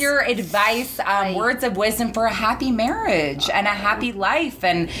 what is your advice, words of wisdom for a happy marriage and a happy life,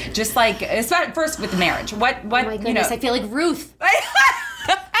 and just like first with marriage? What? Oh my goodness, I feel like Ruth.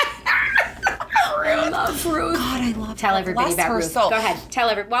 I love Ruth. God, I love Tell everybody about Ruth. Soul. Go ahead. Tell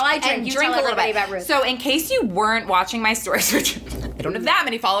everybody. While I drink, you tell everybody about Ruth. So in case you weren't watching my stories, which I don't have that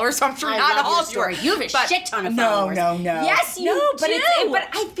many followers, so I'm sure not all story. You have a shit ton of followers. No. Yes, you do. But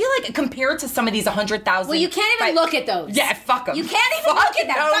I feel like compared to some of these 100,000. Well, you can't even look at those. Yeah, fuck them. You can't even look at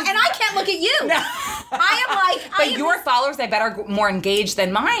them. And I can't look at you. No. I am like. But your followers, I bet, are more engaged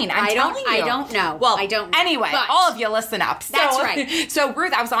than mine. I don't know. Well, I don't know. Anyway, but all of you listen up. That's right. So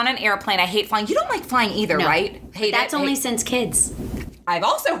Ruth, I was on an airplane. I hate flying. You don't like flying either, no. right? That's only since kids. I've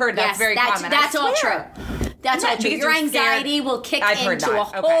also heard that's very common. That's all true. That's all true. Your anxiety will kick into a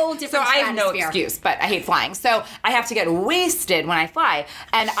whole different So I have no excuse, but I hate flying. So I have to get wasted when I fly.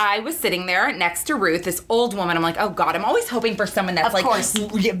 And I was sitting there next to Ruth, this old woman. I'm like, oh God, I'm always hoping for someone that's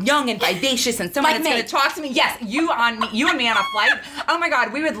young and vivacious and someone that's going to talk to me. Yes, you and me on a flight. Oh my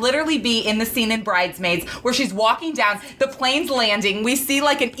God, we would literally be in the scene in Bridesmaids where she's walking down, the plane's landing, we see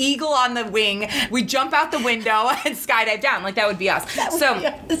like an eagle on the wing, we jump out the window and skydive down. Like that would be us.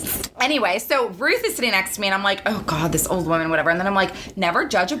 Anyway, so Ruth is sitting next to me and I'm like, oh God, this old woman, whatever. And then I'm like, never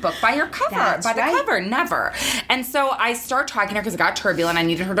judge a book by your cover. Cover, never. And so I start talking to her because it got turbulent. I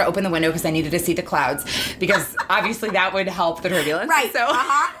needed her to open the window because I needed to see the clouds because obviously that would help the turbulence. Right. So,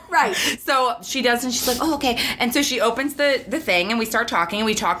 right. So she does and she's like, oh, okay. And so she opens the thing and we start talking and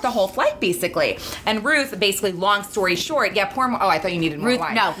we talk the whole flight basically. And Ruth, basically, long story short, I thought you needed more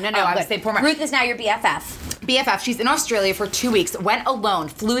wine. No. I would say pour more. Ruth is now your BFF. She's in Australia for 2 weeks, went alone,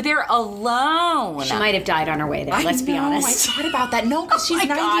 flew there alone. She might have died on her way there, let's be honest. I thought about that. No, because she's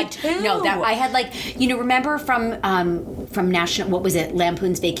 92. God. No, I had remember from National, what was it,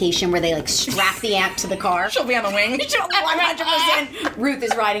 Lampoon's Vacation, where they like strap the ant to the car? She'll be on the wing. 100%. Ruth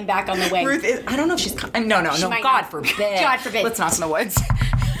is riding back on the wing. Ruth is, I don't know if she's, no, God forbid. God forbid. Let's not in the woods.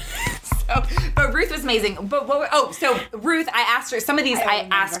 But Ruth was amazing. So Ruth, I asked her, some of these, I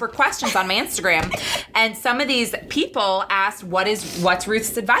asked for questions on my Instagram, and some of these people asked, what's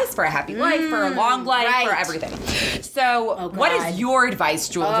Ruth's advice for a happy life, for a long life, for everything. So what is your advice,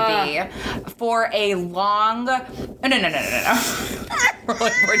 Jewel, to be for a long, no.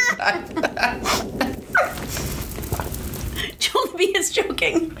 Jewel the Bee is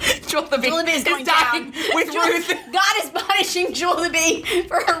joking. Jewel the Bee is going down with Ruth. God is punishing Jewel the Bee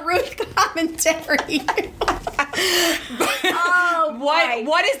for her Ruth commentary.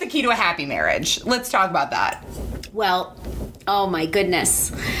 What is the key to a happy marriage? Let's talk about that. Well, oh my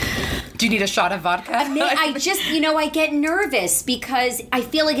goodness. Do you need a shot of vodka? I just, I get nervous because I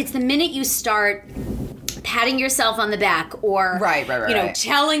feel like it's the minute you start patting yourself on the back or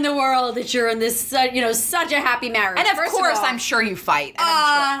telling the world that you're in this such a happy marriage. And of course, I'm sure you fight.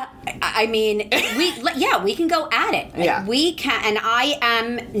 I mean, we can go at it. Yeah. We can, and I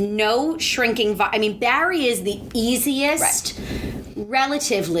am no shrinking. Barry is the easiest.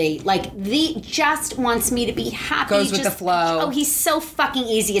 Relatively, just wants me to be happy. Goes with the flow. Oh, he's so fucking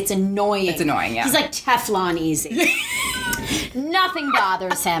easy. It's annoying. Yeah. He's like Teflon easy. Nothing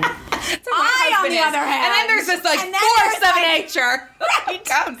bothers him. I, on the other hand. And then there's this force of nature. Right.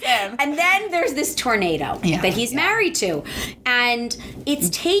 Comes in. And then there's this tornado that he's married to. And it's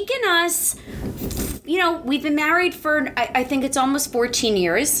taken us, we've been married for, I think it's almost 14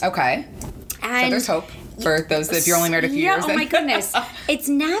 years. Okay. And so there's hope. For those, if you're only married a few years. Oh my goodness. It's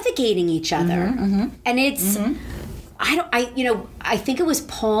navigating each other. And it's, I think it was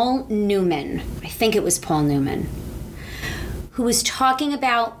Paul Newman. Who was talking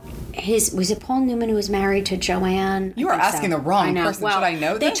about was it Paul Newman who was married to Joanne? You are asking the wrong person. Well, should I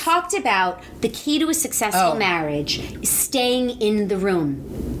know this? They talked about the key to a successful marriage is staying in the room.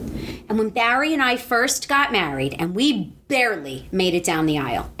 And when Barry and I first got married, and we barely made it down the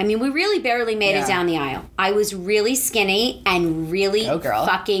aisle. We really barely made it down the aisle. I was really skinny and really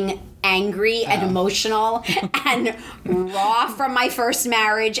fucking angry and emotional and raw from my first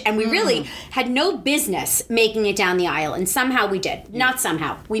marriage. And we really had no business making it down the aisle. And somehow we did. Not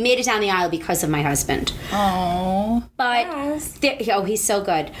somehow. We made it down the aisle because of my husband. Oh. But, he's so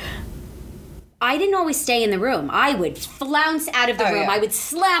good. I didn't always stay in the room. I would flounce out of the room. yeah. I would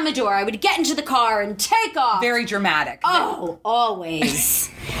slam a door. I would get into the car and take off. Very dramatic. Oh, always.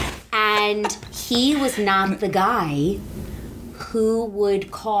 And he was not the guy who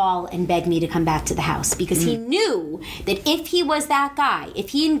would call and beg me to come back to the house, because he knew that if he was that guy, if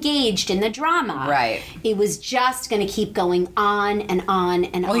he engaged in the drama, Right. it was just going to keep going on and on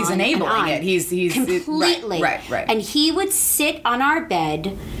and on. Well, he's enabling and on. it. He's completely right. And he would sit on our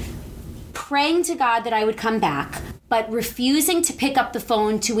bed praying to God that I would come back, but refusing to pick up the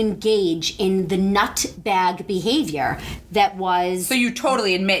phone to engage in the nutbag behavior that was... So you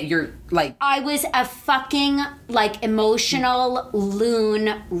totally admit you're like... I was a fucking, like, emotional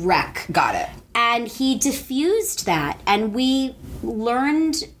loon wreck. Got it. And he diffused that. And I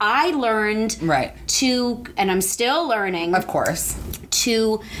learned Right. to, and I'm still learning... Of course.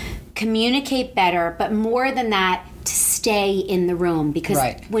 To communicate better, but more than that, to stay in the room. Because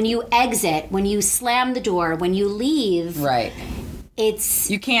Right. when you exit, when you slam the door, when you leave... Right. It's...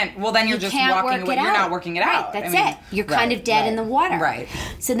 You can't... Well, then you're just can't walking work away. it You're out. not working it Right, out. that's I mean, it. You're kind right, of dead in the water. Right.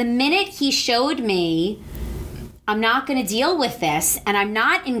 So the minute he showed me, I'm not going to deal with this, and I'm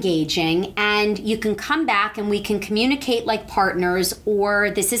not engaging, and you can come back and we can communicate like partners,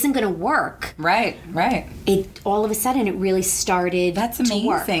 or this isn't going to work. Right. It all of a sudden it really started. That's to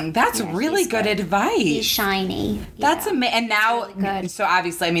work. amazing. That's Yeah, really he's good advice. He's shiny. That's Yeah. amazing. And now, really good. so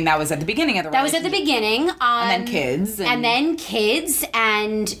obviously, I mean, that was at the beginning of the That was at the beginning. And then kids. And then kids.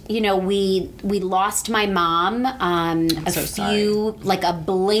 And, you know, we lost my mom like a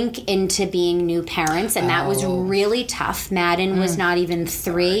blink into being new parents. And that was really tough. Madden was not even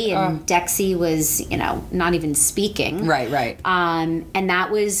 3. And Dexy was, you know, not even speaking. Right. And that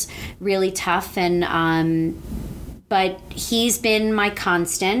was really tough. And, but he's been my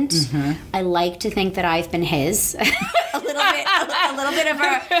constant. I like to think that I've been his. a little bit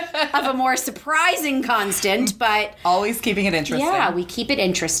of a more surprising constant, but Always keeping it interesting. yeah, we keep it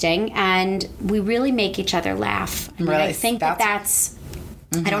interesting, and we really make each other laugh. I mean, Really? I think that's.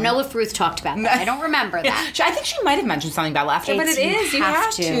 I don't know if Ruth talked about that. I don't remember that. I think she might have mentioned something about laughter, but it is. You have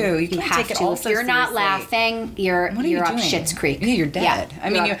to. You can't have take it to. all If so you're not seriously. laughing, you're What are you up doing? Schitt's Creek. Yeah, you're dead. Yeah, I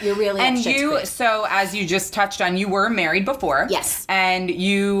mean, you're really and up Schitt's you. Creek. So as you just touched on, you were married before. Yes. And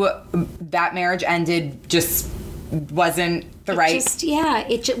that marriage ended just wasn't the right.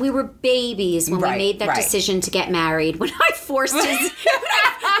 We were babies when Right, we made that right. decision to get married. When I forced his,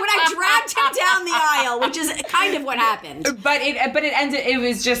 when I dragged him down the aisle, which is kind of what happened. But it ended. It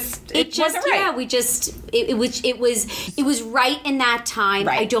was just. It wasn't right. Yeah, we just. It was right in that time.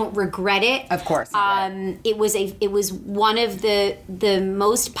 Right. I don't regret it. Of course not, right. It was one of the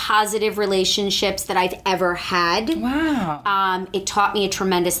most positive relationships that I've ever had. Wow. It taught me a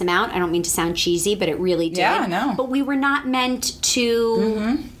tremendous amount. I don't mean to sound cheesy, but it really did. Yeah, no. But we were not meant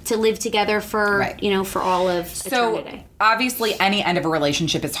to live together for Right. for all of eternity. Obviously, any end of a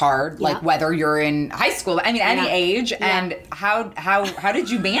relationship is hard. Yeah. Like whether you're in high school, I mean, any Yeah. age. Yeah. And how did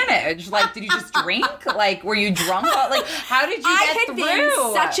you manage? Like, did you just drink? Like, were you drunk? Like, how did you I get had through? been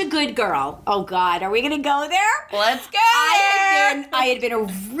such a good girl. Oh God, are we gonna go there? Let's go. I had been a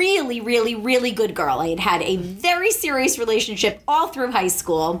really, really, really good girl. I had a very serious relationship all through high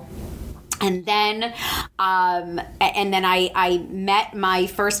school. And then I met my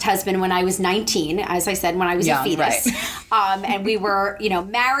first husband when I was 19, as I said, when I was a fetus. Right. And we were,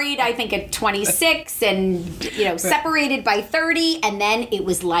 married, I think at 26 and, separated by 30. And then it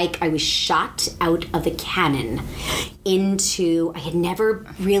was like I was shot out of a cannon into, I had never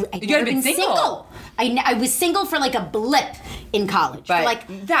been single. I was single for like a blip in college. But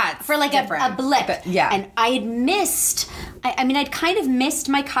that's for like different. a blip. But, yeah. And I had missed, I'd kind of missed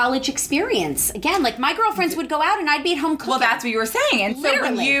my college experience. Again, like my girlfriends would go out and I'd be at home cooking. Well, that's what you were saying. And Literally.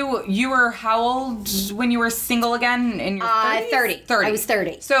 so when you were how old when you were single again in your 30s? 30. 30. I was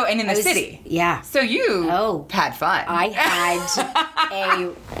 30. So, and in the city. Yeah. So you had fun. I had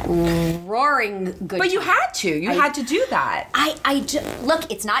a roaring good But you time. had to. You had to do that.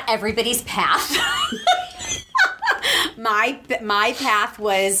 Look, it's not everybody's path. My path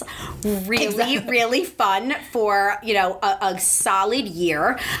was really, really fun for, a solid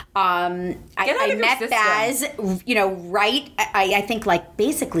year. I met Baz, right, I think like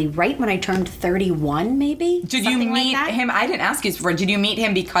basically right when I turned 31, maybe. Did you meet him? I didn't ask you this before. Did you meet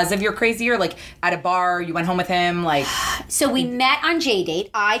him because of your crazy year? Like at a bar, you went home with him? Like, so we met on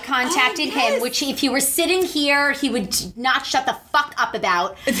JDate. I contacted him, which if he were sitting here, he would not shut the fuck up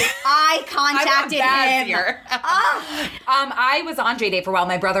about. I contacted him. I was on JDate for a while.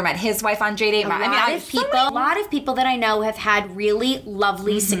 My brother met his wife on JDate. A lot of people that I know have had really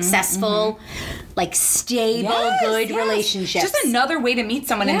lovely, successful like stable, good relationships. Just another way to meet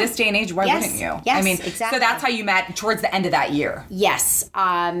someone in this day and age. Why wouldn't you? Yes, I mean, exactly. so that's how you met towards the end of that year. Yes.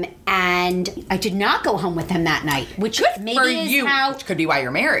 And I did not go home with him that night, which maybe For is you, how... which could be why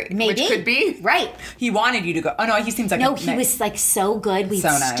you're married. Maybe. Which could be. Right. He wanted you to go. Oh, no, he seems like No, he was like so good. We So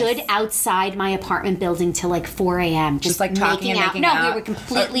nice. stood outside my apartment building till like 4 a.m. Just like talking and making out? No, we were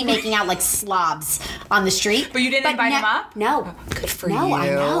completely making out like slobs on the street. But you didn't invite him up? No. Good for no, you. I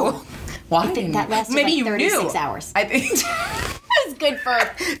know. Why? I think that lasted Maybe like you 36 knew. hours. I think It was good for...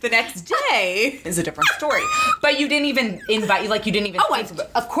 the next day is a different story. But you didn't even invite. Like you didn't even.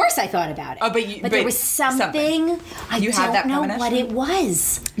 Of course I thought about it. Oh, but there was something. I You had don't that know premonition? what it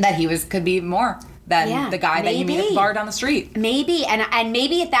was. that he could be more than the guy that you meet at the maybe. bar down the street. Maybe, and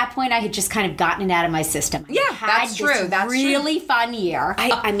maybe at that point I had just kind of gotten it out of my system. I Yeah, had that's this true. That's really fun year.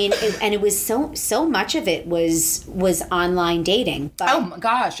 I mean, and it was so much of it was online dating. But Oh my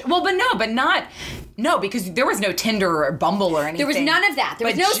gosh. Well, but not. No, because there was no Tinder or Bumble or anything. there was none of that. There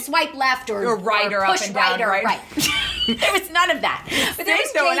was But no you- swipe left or right or up push and down, right. right? There was none of that. But there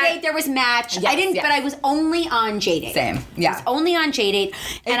was Same, though, and JDate, there was Match. Yes, I didn't, yes. but I was only on JDate. Same, I yeah. was only on JDate,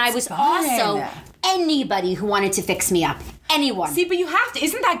 and I It's was fun. also anybody who wanted to fix me up. Anyone. See, but you have to.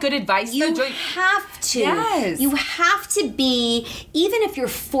 Isn't that good advice? You though? have to. Yes. You have to be, even if you're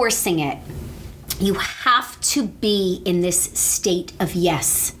forcing it, you have to be in this state of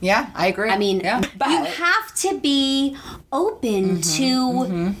yes. Yeah, I agree. I mean, yeah. you have to be open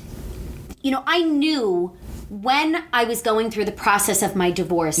to, you know, I knew when I was going through the process of my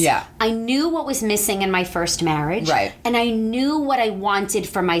divorce, Yeah. I knew what was missing in my first marriage. Right. And I knew what I wanted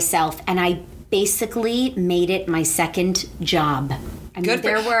for myself. And I basically made it my second job. I mean, Good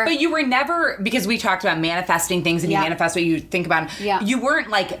for, but you were never, because we talked about manifesting things and Yeah. you manifest what you think about. Yeah. You weren't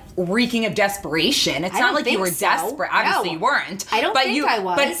like reeking of desperation. It's I not don't like you think were so. desperate. Obviously No. you weren't. I don't but think you, I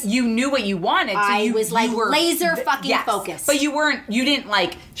was. But you knew what you wanted. So I you, was, like, you were, laser fucking focused. But you didn't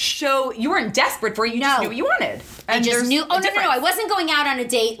like show, you weren't desperate for it. You just No. knew what you wanted. I And just there's knew. a Oh no! difference. I wasn't going out on a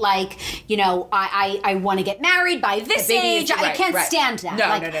date like, you know, I want to get married by this baby age. is- I right, can't right. stand that. No,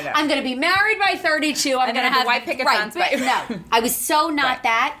 like, no. I'm going to be married by 32. I'm And going then to have have the white picket fence by- No, I was so not Right.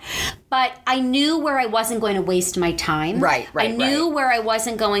 that. But I knew where I wasn't going to waste my time. Right, I knew right. where I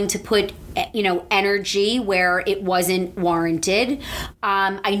wasn't going to put, you know, energy where it wasn't warranted.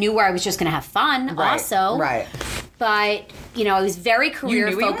 I knew where I was just going to have fun. Right, Also, right. But you know, I was very career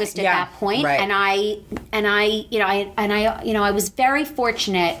knew what you focused wanted. at Yeah, that point, right. and I was very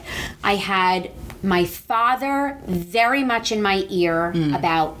fortunate. I had my father very much in my ear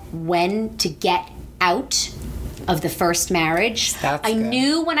about when to get out of the first marriage. That's I good.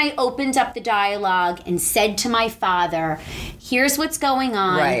 knew when I opened up the dialogue and said to my father, "Here's what's going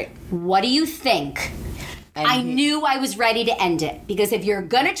on. Right. What do you think?" And I he- knew I was ready to end it, because if you're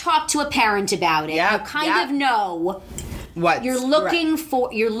going to talk to a parent about it, Yeah, you kind yeah. of know What? you're looking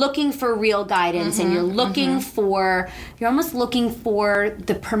for real guidance, and you're almost looking for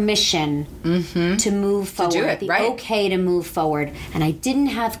the permission to move forward, do it, the right. okay to move forward. And I didn't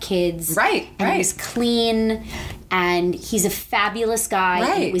have kids, Right, and right. it was clean, and he's a fabulous guy. And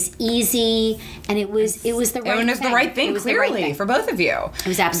Right. it was easy, and it was the right thing. And it was the right thing, It was the right clearly, thing. for both of you. It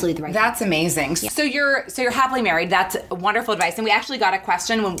was absolutely the right thing. That's amazing. So you're happily married. That's wonderful advice. And we actually got a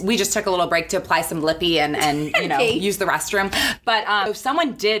question when we just took a little break to apply some Lippy and you know, Okay. use the restroom. But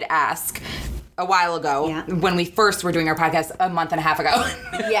someone did ask a while ago, Yeah. when we first were doing our podcast a month and a half ago.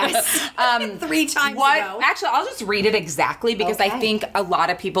 Yes. 3 times ago. Actually, I'll just read it exactly, because I Okay. think a lot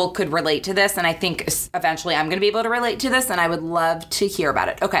of people could relate to this, and I think eventually I'm going to be able to relate to this, and I would love to hear about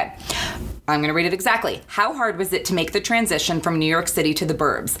it. Okay. I'm going to read it exactly. How hard was it to make the transition from New York City to the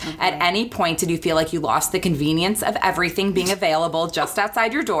burbs? At any point, did you feel like you lost the convenience of everything being available just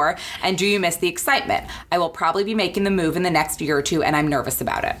outside your door? And do you miss the excitement? I will probably be making the move in the next year or two, and I'm nervous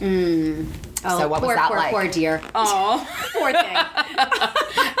about it. So what was that poor, like? Poor dear. Oh. Poor thing.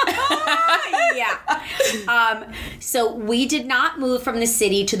 Yeah. So we did not move from the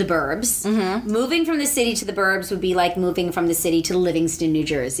city to the burbs. Mm-hmm. Moving from the city to the burbs would be like moving from the city to Livingston, New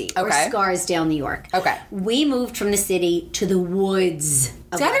Jersey, or Okay. Scarsdale, New York. Okay. We moved from the city to the woods.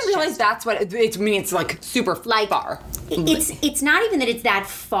 Of See, I didn't realize Westchester. that's what it means. It's like super far. It's not even that it's that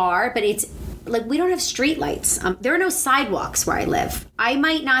far, but it's like we don't have street lights. There are no sidewalks where I live. I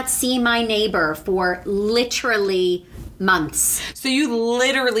might not see my neighbor for literally months. So you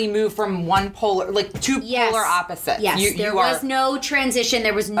literally moved from one polar, like two Yes. polar opposites. Yes, there was no transition.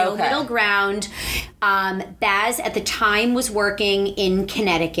 There was no Okay. middle ground. Baz at the time was working in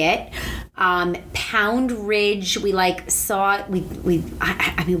Connecticut. Pound Ridge, we like saw, we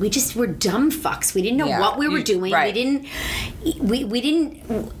just were dumb fucks. We didn't know what we were doing. Right. We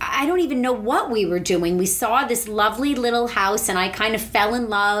didn't, I don't even know what we were doing. We saw this lovely little house and I kind of fell in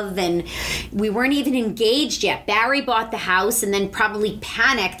love and we weren't even engaged yet. Barry bought the house and then probably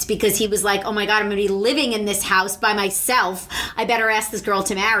panicked because he was like, oh my God, I'm going to be living in this house by myself. I better ask this girl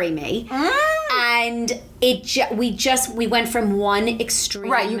to marry me. And we went from one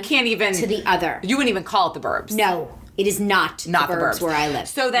extreme Right, you can't even to the other. You wouldn't even call it the Burbs. No, it is not the Burbs where I live.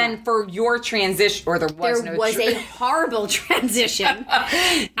 So then for your transition, or there was a horrible transition.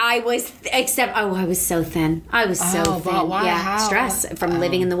 I was so thin. I was so thin. Well, why? Yeah, How? stress from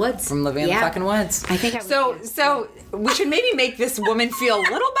living in the woods. From living in the fucking woods. I think I was So we should maybe make this woman feel a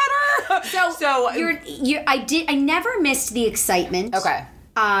little better. So I never missed the excitement. Okay.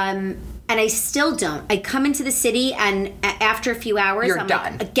 And I still don't. I come into the city and after a few hours, You're I'm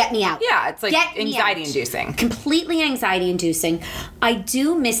done. like, get me out. Yeah, it's like Get me anxiety out. inducing. Completely anxiety inducing. I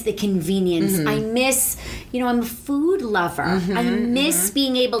do miss the convenience. I miss, I'm a food lover. I miss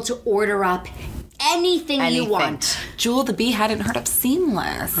being able to order up anything you want. Jewel the Bee hadn't heard of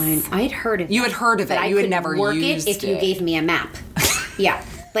Seamless. I'd heard of it. You had heard of it. But You I had could never work used it if you gave me a map. Yeah.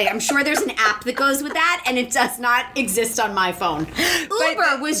 Like, I'm sure there's an app that goes with that, and it does not exist on my phone.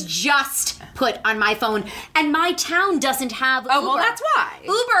 Uber was just put on my phone, and my town doesn't have Uber. Oh, well, that's why.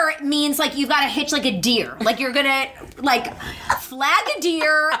 Uber means, like, you've got to hitch like a deer. Like, you're going to, like, flag a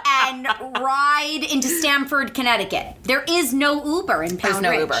deer and ride into Stamford, Connecticut. There is no Uber in Pound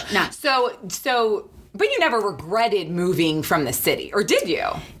Ridge. Uber. No. So, but you never regretted moving from the city, or did you?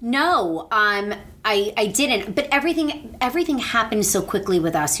 No, I didn't. But everything happened so quickly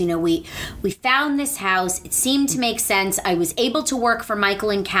with us. We found this house. It seemed to make sense. I was able to work for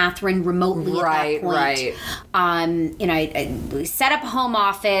Michael and Catherine remotely at that point. Right. I set up a home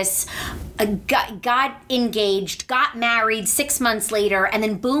office, got engaged, got married 6 months later, and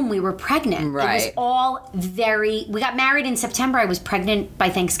then boom, we were pregnant. Right. It was all we got married in September. I was pregnant by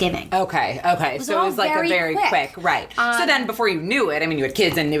Thanksgiving. Okay. So it was like a very quick. Right. So then before you knew it, I mean, you had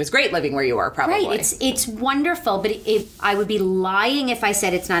kids and it was great living where you were, probably. Right. It's wonderful, but I would be lying if I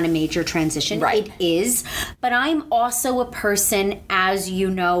said it's not a major transition. Right. It is. But I'm also a person, as you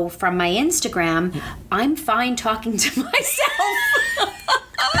know from my Instagram, I'm fine talking to myself.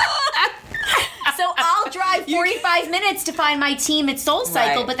 So I'll drive 45 minutes to find my team at SoulCycle,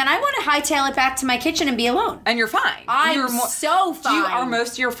 Right. but then I want to hightail it back to my kitchen and be alone. And you're fine. I'm so fine. Are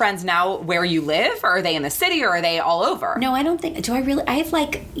most of your friends now where you live? Or are they in the city or are they all over? No, I don't think. Do I really? I have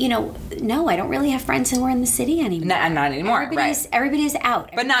no, I don't really have friends who are in the city anymore. Not anymore, Everybody's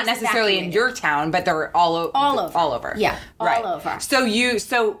out. But not necessarily in your town, but they're all over. All over. Yeah, all over. So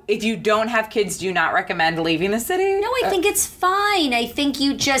if you don't have kids, do you not recommend leaving the city? No, I think it's fine. I think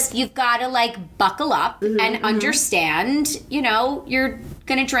you've got to like buckle up and understand, you're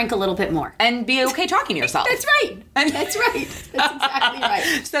going to drink a little bit more. And be okay talking to yourself. That's right. That's right. That's exactly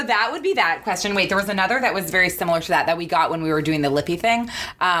right. So that would be that question. Wait, there was another that was very similar to that we got when we were doing the Lippy thing.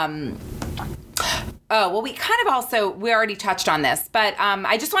 We already touched on this, but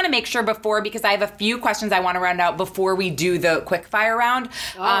I just want to make sure because I have a few questions I want to round out before we do the quick fire round.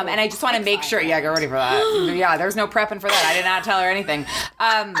 And I just want to make sure, get ready for that. Yeah, there's no prepping for that. I did not tell her anything.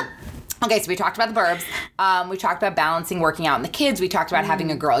 Okay, so we talked about the Burbs. We talked about balancing working out and the kids. We talked about having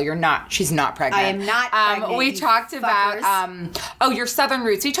a girl. She's not pregnant. I am not pregnant. We talked about, your Southern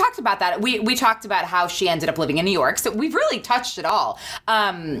roots. We talked about that. We talked about how she ended up living in New York. So we've really touched it all.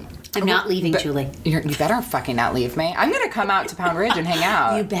 I'm not leaving, Julie. You better fucking not leave me. I'm going to come out to Pound Ridge and hang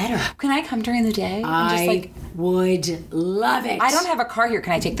out. You better. Can I come during the day? I would love it. I don't have a car here.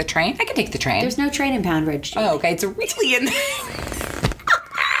 Can I take the train? I can take the train. There's no train in Pound Ridge, Julie. Oh, okay. It's really in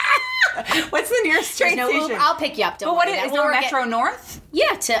What's the nearest train station? I'll pick you up. Don't worry. Is there Metro North?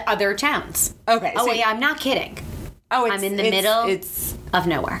 Yeah, to other towns. Okay. I'm not kidding. I'm in the middle of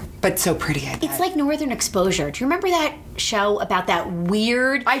nowhere. But so pretty, I bet. It's like Northern Exposure. Do you remember that show about that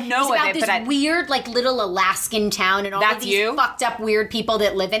weird... I know of it, but... It's about this weird, like, little Alaskan town and all of these fucked up weird people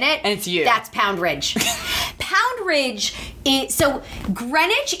that live in it. And it's you. That's Pound Ridge. Pound Ridge is... So,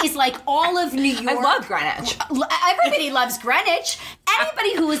 Greenwich is like all of New York. I love Greenwich. Everybody loves Greenwich.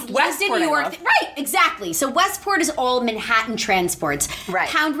 Anybody who has lived in New York... Right, exactly. So, Westport is all Manhattan transports. Right.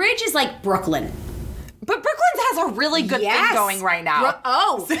 Pound Ridge is like Brooklyn. But Brooklands has a really good thing going right now.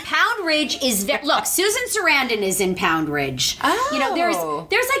 Pound Ridge is look. Susan Sarandon is in Pound Ridge. Oh, you know, there's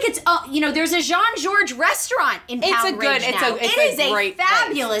like it's there's a Jean Georges restaurant in Pound Ridge now. It is a great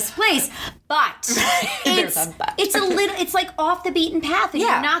fabulous place. But it's like off the beaten path, and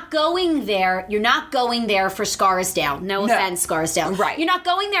you're not going there. You're not going there for Scarsdale. No offense, Scarsdale. Right. You're not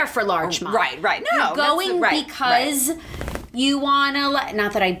going there for Larchmont. Right. No. You're going because. You want to,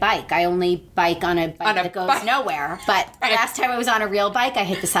 not that I bike. I only bike on a bike that goes nowhere. But last time I was on a real bike, I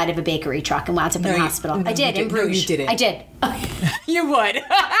hit the side of a bakery truck and wound up in the hospital. I did, in Bruges. No, you didn't. I did. You would.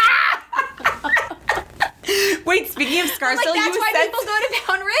 Wait, speaking of Scarsdale, that's why people go to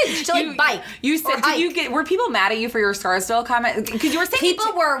Pound Ridge to bike. You said, were people mad at you for your Scarsdale comment? Because you were saying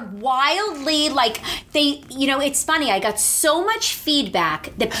people were wildly it's funny. I got so much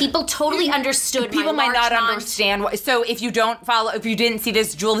feedback that people totally understood. People might not understand. So if you didn't see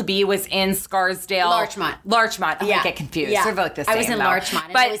this, Jewel the Bee was in Scarsdale. Larchmont. I get confused. Yeah. They're like the same. I was in Larchmont,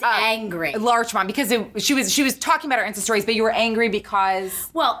 and I was angry. Larchmont, because she was talking about her Insta stories, but you were angry because.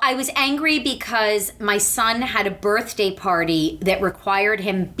 Well, I was angry because my son had a birthday party that required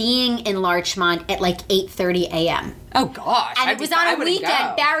him being in Larchmont at like 8:30 a.m. Oh, gosh. And it was on a weekend.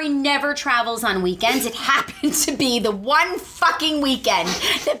 Go. Barry never travels on weekends. It happened to be the one fucking weekend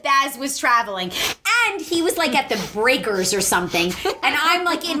that Baz was traveling. And he was like at the Breakers or something. And I'm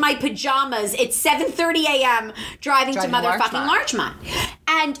like in my pajamas at 7:30 a.m. driving to motherfucking Larchmont.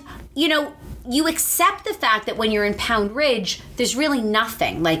 And, you accept the fact that when you're in Pound Ridge, there's really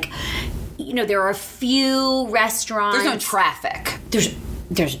nothing. Like, there are a few restaurants. There's no traffic.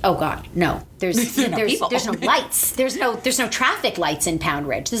 There's oh god no there's no lights there's no traffic lights in Pound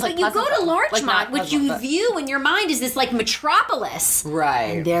Ridge. But you go to Larchmont, which you view in your mind as this like metropolis,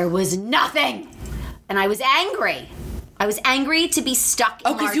 right? And there was nothing, and I was angry. I was angry to be stuck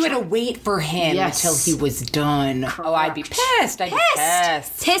in because you had to wait for him until he was done. Correct. Oh, I'd be pissed. I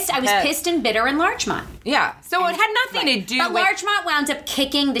was pissed and bitter in Larchmont. Yeah, so it had nothing to do with... But Larchmont wound up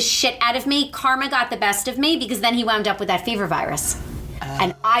kicking the shit out of me. Karma got the best of me because then he wound up with that fever virus.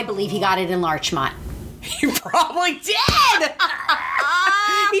 And I believe he got it in Larchmont. You probably did!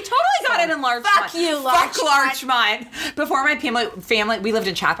 He totally got it in Larchmont. Fuck you, Larchmont. Fuck Larchmont. Before my family, we lived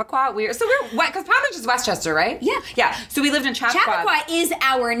in Chappaqua. Because Pound Ridge is Westchester, right? Yeah. So we lived in Chappaqua. Chappaqua is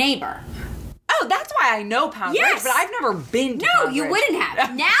our neighbor. Oh, that's why I know Pound Ridge, but I've never been to Pound Ridge. No, you wouldn't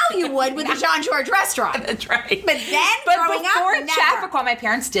have. Now you would with the Jean Georges restaurant. That's right. But then, before Chappaqua, my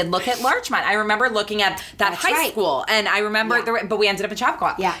parents did look at Larchmont. I remember looking at that high school, and I remember, but we ended up in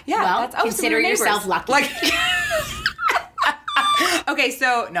Chappaqua. Yeah. Well, consider yourself lucky. Okay,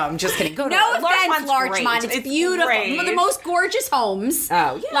 so no, I'm just kidding. No offense, Larchmont. It's beautiful. Great. The most gorgeous homes.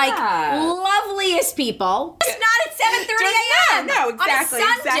 Oh, yeah. Like loveliest people. Just not at 7:30 a.m. No, exactly. On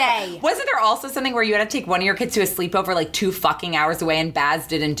a Sunday. Exactly. Wasn't there also something where you had to take one of your kids to a sleepover like 2 fucking hours away, and Baz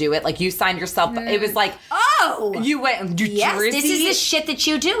didn't do it? Like you signed yourself. It was like, you went. Yes, this is the shit that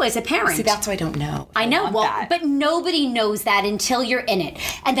you do as a parent. See, that's what I don't know. I know. But nobody knows that until you're in it,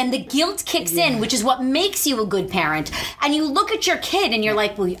 and then the guilt kicks in, which is what makes you a good parent. And you look at your kid and you're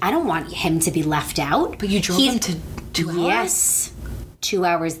like, well, I don't want him to be left out. But you drove him to 2 hours? Yes. 2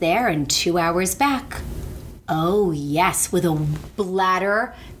 hours there and 2 hours back. Oh, yes, with a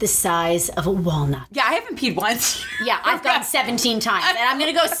bladder the size of a walnut. Yeah, I haven't peed once. Yeah, I've gone 17 times, and I'm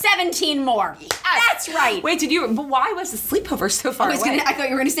going to go 17 more. That's right. Wait, but why was the sleepover so far away? I thought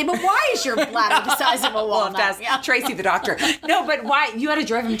you were going to say, but why is your bladder the size of a walnut? Well, that's Tracy the doctor. No, but why? You had to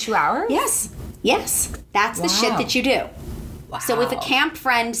drive him 2 hours? Yes. That's the shit that you do. Wow. So if a camp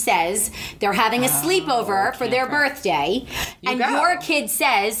friend says they're having a sleepover for their birthday, and your kid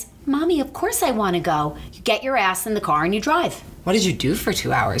says, Mommy, of course I want to go, you get your ass in the car and you drive. What did you do for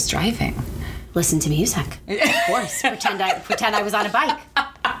 2 hours driving? Listen to music. Of course. Pretend I was on a bike.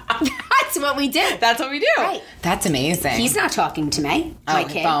 That's what we do. That's what we do. Right. That's amazing. He's not talking to me, my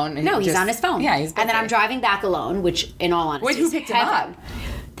kid. Phone. No, he's on his phone. Yeah, he's busy. And then I'm driving back alone, which in all honesty, wait, who picked him up?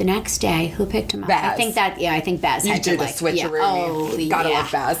 The next day, who picked him up? Baz. I think Baz had to the switcheroo. Yeah. Gotta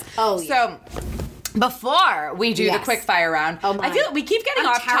love Baz. Oh, yeah. So before we do the quick fire round, I feel like we keep getting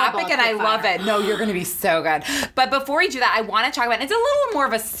off topic, and I love it. No, you're going to be so good. But before we do that, I want to talk about, it's a little more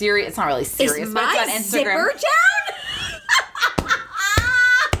of a serious, it's not really serious, Is but my it's on Instagram. Zipper down?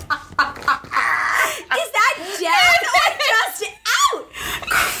 Is that down or just out?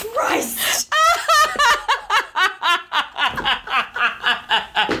 Christ.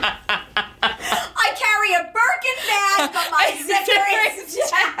 I carry a Birkin bag, but my zipper is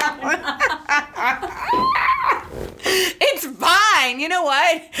down. It's fine. You know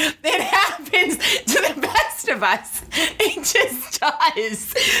what? It happens to the best of us. It just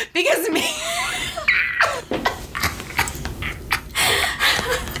does. Because me...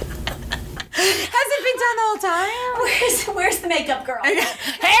 on the whole time. Where's the makeup girl?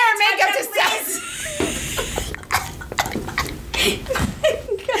 Hair, makeup, just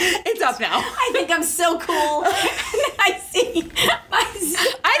It's up now. I think I'm so cool. I see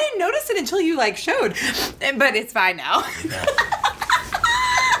myself. I didn't notice it until you like showed, but it's fine now.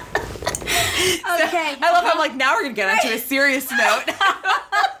 Okay. I love how I'm like, now we're gonna get onto a serious note.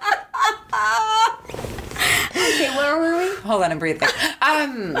 Okay, where were we? Hold on, I'm breathing.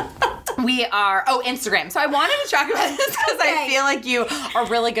 We are Instagram. So I wanted to talk about this because I feel like you are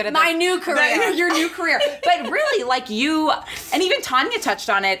really good at My new career. Your new career. But really, like you, and even Tanya touched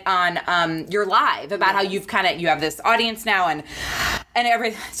on it on your live about how you've you have this audience now and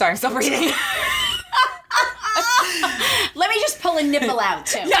everything. Sorry, I'm still breathing. Let me just pull a nipple out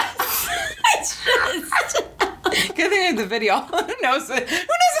too. Yes. Good thing I have the video. Who knows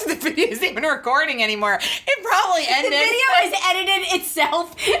if the video is even recording anymore? It probably ended. The video is edited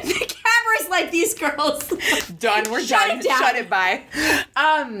itself. The camera's like, these girls. Done. We're Shut done. it down. Shut it by.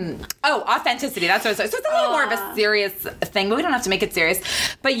 Authenticity. That's what I said. So it's a little more of a serious thing, but we don't have to make it serious.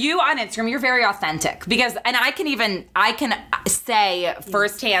 But you on Instagram, you're very authentic because, and I can say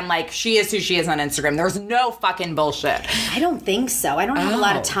firsthand, like, she is who she is on Instagram. There's no fucking bullshit. I don't think so. I don't have a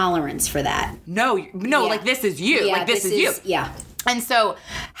lot of tolerance for that. No, Yeah. like, this is you. Yeah, like, this is you. Yeah. And so,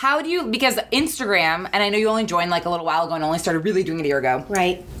 how do you, because Instagram, and I know you only joined like a little while ago and only started really doing it a year ago.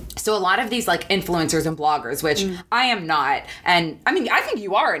 Right. So a lot of these like influencers and bloggers, which I am not, and I mean, I think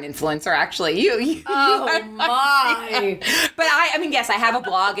you are an influencer actually. You My. But I mean, yes, I have a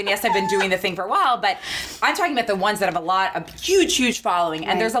blog, and yes, I've been doing the thing for a while, but I'm talking about the ones that have a huge following,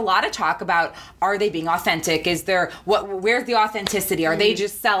 and there's a lot of talk about, are they being authentic? Is there, where's the authenticity? Are they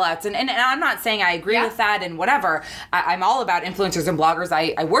just sellouts? And I'm not saying I agree with that and whatever. I'm all about influencers and bloggers.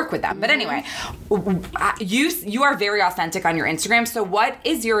 I work with them. But anyway, you are very authentic on your Instagram. So what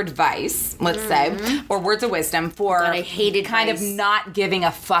is your advice, let's say, or words of wisdom for God, I hate kind of advice. not giving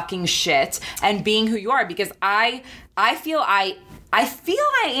a fucking shit and being who you are? Because I feel I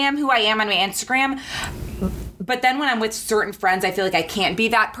am who I am on my Instagram, but then when I'm with certain friends, I feel like I can't be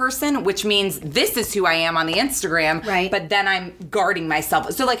that person, which means this is who I am on the Instagram, right? But then I'm guarding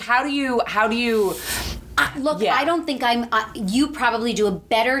myself. So like, how do you look, Yeah. I don't think you probably do a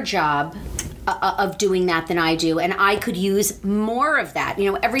better job of doing that than I do, and I could use more of that.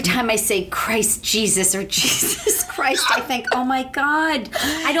 You know, every time I say Christ Jesus or Jesus Christ, I think, oh my God,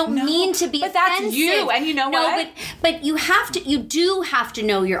 I don't mean to be but that's offensive. you, and you know what? But you do have to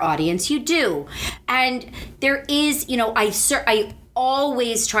know your audience. You do, and there is, you know, I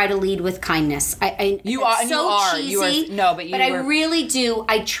always try to lead with kindness. You are. Cheesy, I really do.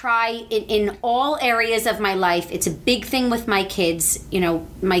 I try in all areas of my life. It's a big thing with my kids. You know,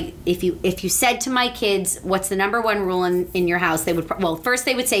 if you said to my kids, "What's the number one rule in your house?" They would first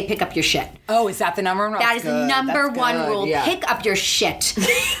they would say, "Pick up your shit." Oh, is that the number one rule? That is the number one rule. Yeah. Pick up your shit.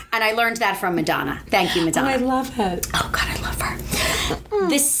 And I learned that from Madonna. Thank you, Madonna. Oh, I love it. Oh God, I love her.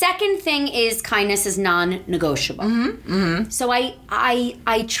 The second thing is kindness is non-negotiable. So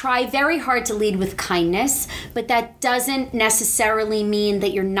I try very hard to lead with kindness, but that doesn't necessarily mean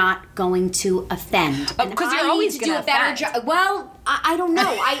that you're not going to offend. Because you're always going to do a better offend. job. Well, I don't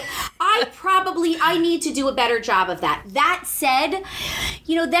know. I need to do a better job of that. That said,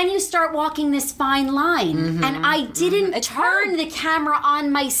 you know, then you start walking this fine line, and I didn't turn the camera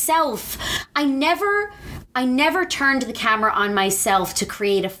on myself. I never turned the camera on myself to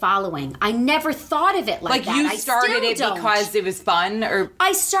create a following. I never thought of it like that. You started it because it was fun, or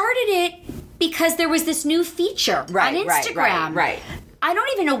I started it because there was this new feature on Instagram. Right. I don't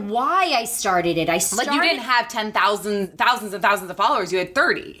even know why I started it. Like, you didn't have 10,000, thousands and thousands of followers. You had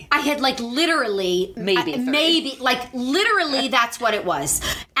 30. I had like literally maybe literally that's what it was.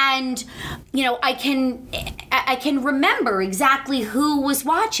 And you know, I can remember exactly who was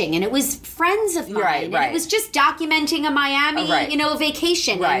watching, and it was friends of mine. Right. And it was just documenting a Miami,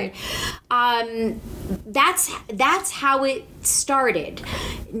 vacation. Right. And that's how it started.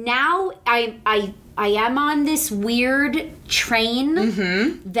 Now I am on this weird train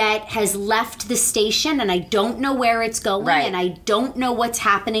that has left the station, and I don't know where it's going, and I don't know what's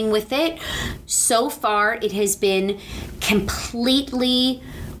happening with it. So far, it has been completely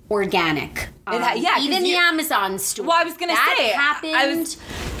organic. Even the Amazon store. Well, I was gonna say that happened.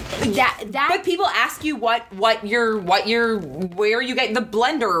 But people ask you where you get the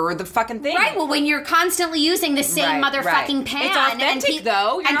blender or the fucking thing. Right. Well, when you're constantly using the same motherfucking pan, it's authentic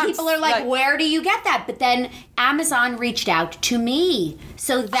though. And people are like, "Where do you get that?" But then Amazon reached out to me,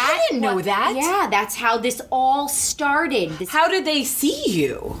 so that I didn't know that. Yeah, that's how this all started. How did they see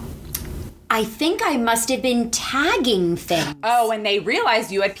you? I think I must have been tagging things. Oh, and they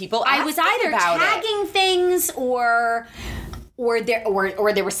realized you had people I was either about tagging things or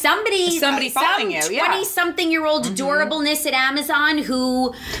there was somebody following you, yeah. 20-something-year-old adorableness at Amazon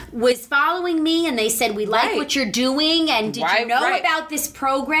who was following me, and they said, we like what you're doing, and did you know about this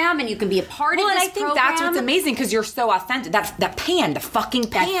program, and you can be a part of this program. Well, and I think that's what's amazing, because you're so authentic. That pan, the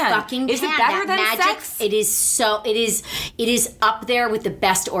fucking pan. Is it better than magic, sex? It is up there with the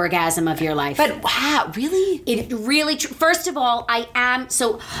best orgasm of your life. But wow, really? It really, first of all, I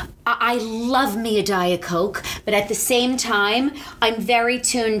love me a Diet Coke, but at the same time, I'm very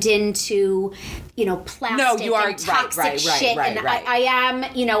tuned into, plastic and toxic shit.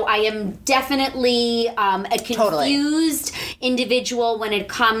 I am definitely a confused individual when it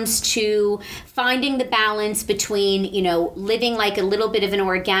comes to finding the balance between, living like a little bit of an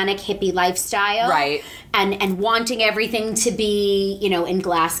organic hippie lifestyle. Right. And wanting everything to be, in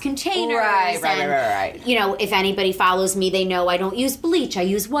glass containers. Right. If anybody follows me, they know I don't use bleach. I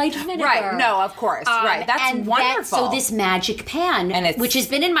use white vinegar. Right. No, of course. Right. That's wonderful. So this magic pan, which has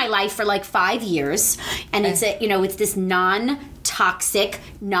been in my life for like 5 years, and it's it's this non-toxic,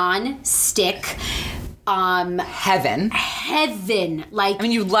 non-stick. Heaven.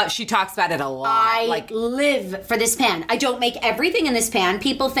 She talks about it a lot. I live for this pan. I don't make everything in this pan.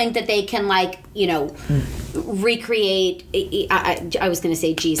 People think that they can recreate, I was going to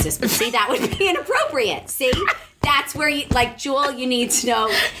say Jesus, but see, that would be inappropriate. See? That's where Jewel, you need to know.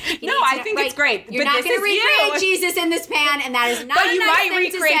 I think it's great. You're not going to recreate Jesus in this pan, and that is not but a you nice might thing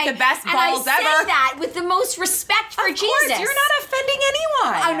recreate to say. the best balls and I ever. say that with the most respect for Jesus. Of course, you're not offending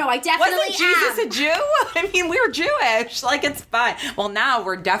anyone. Oh, no, I definitely Wasn't Jesus a Jew? I mean, we were Jewish. It's fine. Well, now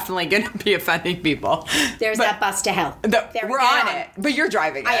we're definitely going to be offending people. There's that bus to hell. We're on it. But you're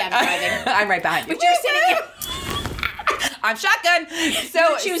driving it. I am driving. I'm right behind you. But you're sitting here. I'm shotgun.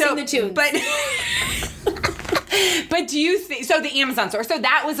 So choosing the tunes. But do you think, so the Amazon store, so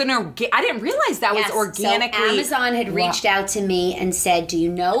that was I didn't realize that was organically. So Amazon had reached out to me and said, do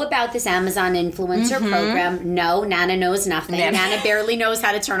you know about this Amazon influencer program? No, Nana knows nothing. Nana barely knows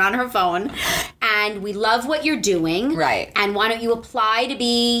how to turn on her phone. And we love what you're doing. Right. And why don't you apply to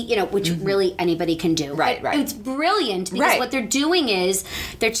be, which really anybody can do. Right. It's brilliant because what they're doing is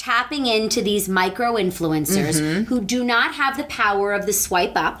they're tapping into these micro influencers who do not have the power of the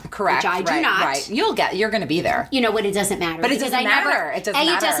swipe up. Correct. Which I do not. Right. You're going to be there. You know what? It doesn't matter. But it doesn't matter. It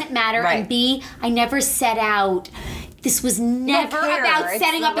doesn't matter. And B, I never set out. This was never about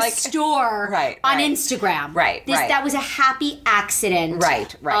setting up a store on Instagram. Right. That was a happy accident.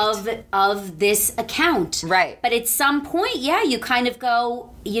 Right. Of this account. Right. But at some point, you kind of go,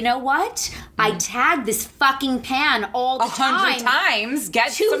 you know what? I tag this fucking pan all the time. 100 times.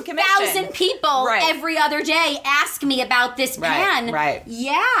 Get some commission. 2,000 people every other day ask me about this pan. Right.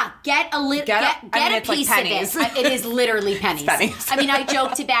 Yeah. Get a piece of it. It is literally pennies. I mean, I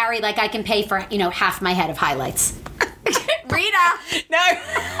joke to Barry I can pay for half my head of highlights. Rita. No.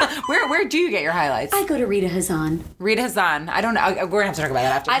 Where do you get your highlights? I go to Rita Hazan. Rita Hazan. I don't know. We're going to have to talk about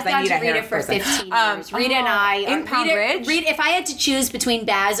that after. I've gone to Rita for 15 years. Rita and I. In Pound Ridge? Rita, if I had to choose between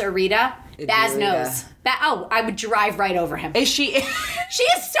Baz or Rita, Baz knows. I would drive right over him. Is she? She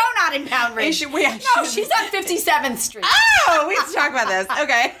is so not in Pound Ridge. She's on 57th Street. Oh, we have to talk about this.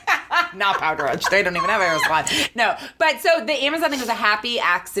 Okay. Not Pound Ridge. They don't even have a response. No. But so the Amazon thing was a happy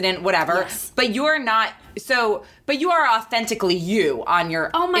accident, whatever. Yes. But you're not. But you are authentically you on your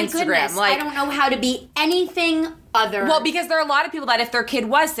Instagram. Oh my goodness. I don't know how to be anything other. Well, because there are a lot of people that if their kid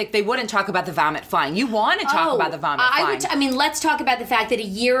was sick, they wouldn't talk about the vomit flying. You want to talk about the vomit flying. Let's talk about the fact that a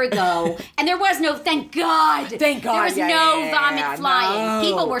year ago, and there was no, thank God, there was no vomit flying. No.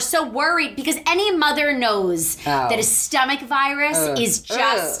 People were so worried because any mother knows that a stomach virus is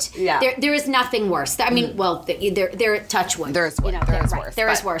just, there is nothing worse. I mean, there touch wood. There is worse. There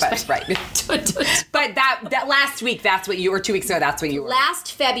is worse. Right. But that last week, that's what you were, 2 weeks ago, that's what you were.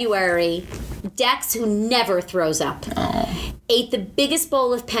 Last February, Dex, who never throws up, ate the biggest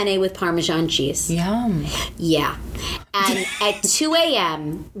bowl of penne with Parmesan cheese. Yum. Yeah. And at 2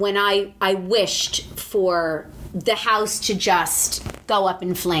 a.m., when I wished for the house to just go up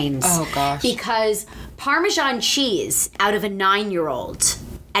in flames. Oh, gosh. Because Parmesan cheese out of a 9-year-old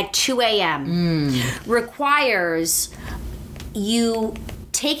at 2 a.m. requires you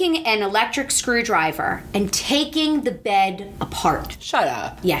taking an electric screwdriver and taking the bed apart. Shut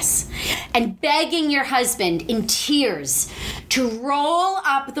up. Yes. And begging your husband in tears to roll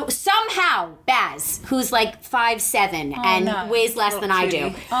up somehow, Baz, who's like 5'7" and weighs less than I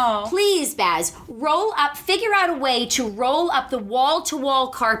do. Oh. Please, Baz, figure out a way to roll up the wall-to-wall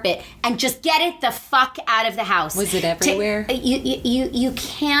carpet and just get it the fuck out of the house. Was it everywhere? You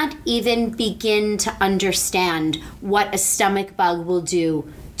can't even begin to understand what a stomach bug will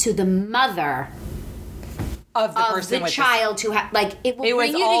do to the mother of the person the with child who it will It was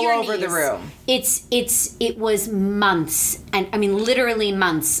bring you all to your over the knees. room. It was months, and I mean literally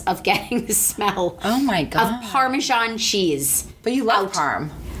months of getting the smell. Oh my God. Of Parmesan cheese. But you love out. parm.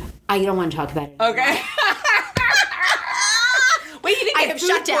 I don't want to talk about it. Okay. Wait, you didn't I get have food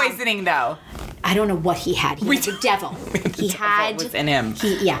shut down. poisoning though. I don't know what he had. He had the devil. He had was in him.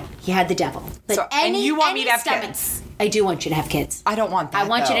 He had the devil. But So- and you want me to have stomach- kids? I do want you to have kids. I don't want that. I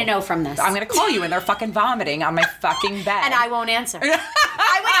want you though. to know from this. I'm gonna call you and they're fucking vomiting on my fucking bed. And I won't answer.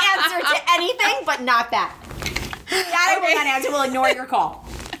 I would answer to anything, but not that. I will not answer. We'll ignore your call.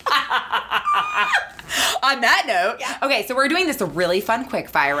 On that note, okay, so we're doing this really fun quick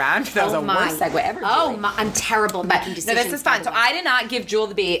fire round. That was the worst segue ever. Oh Julie. my! I'm terrible at making decisions. No, this is fun. So I did not give Jewel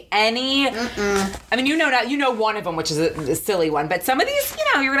the Bee any. I mean, you know one of them, which is a silly one. But some of these,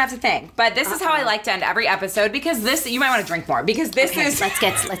 you're gonna have to think. But this is how I like to end every episode because this you might want to drink more because this is. Let's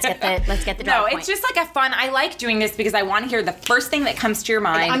get the. No, it's just like a fun. I like doing this because I want to hear the first thing that comes to your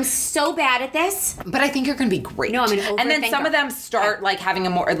mind. I'm so bad at this. But I think you're going to be great. No, I'm an And then some overthinker. of them start like having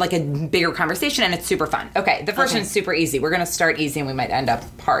a bigger conversation, and it's super fun. Okay, the first one's super easy. We're going to start easy, and we might end up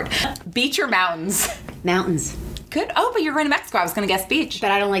hard. Beach or mountains? Mountains. Good. Oh, but you're right in Mexico. I was going to guess beach.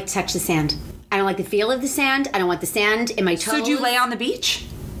 But I don't like to touch the sand. I don't like the feel of the sand. I don't want the sand in my toes. So do you lay on the beach?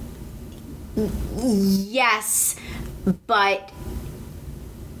 Yes, but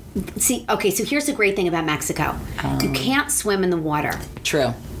see, okay. So here's the great thing about Mexico: you can't swim in the water.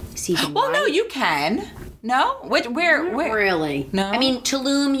 True. So you can Well, no, ride- you can. No? Where? Really? No? I mean,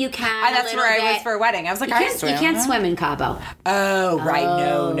 Tulum, you can. That's where I was for a wedding. I was like, You I can't, swim. you can't swim in Cabo. Oh, right.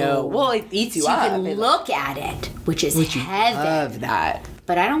 No. Well, it eats you So you up. can look at it, which is heaven. Love that.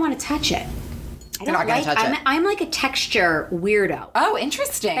 But I don't want to touch it. I You're not gonna touch it. I'm like a texture weirdo. Oh,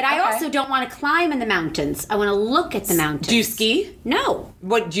 interesting. But I Okay. also don't want to climb in the mountains. I want to look at the mountains. Do you ski? No.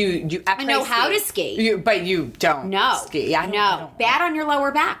 What do you? I know how to ski. But you don't. No. Ski. I don't. Bad on your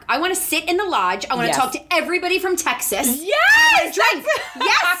lower back. I want to sit in the lodge. I want Yes. to talk to everybody from Texas. Yes. I want to drink.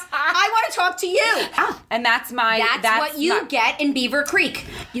 Yes. I want to talk to you. And that's my. That's what you get in Beaver Creek.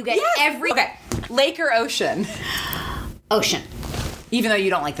 You get every Okay. Lake or ocean? ocean. Even though you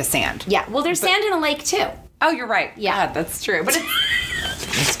don't like the sand. Yeah. Well, there's sand in a lake too. Oh, you're right. Yeah. God, that's true. But I'm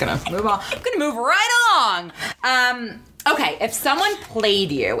just gonna move on. I'm gonna move right along. Okay, if someone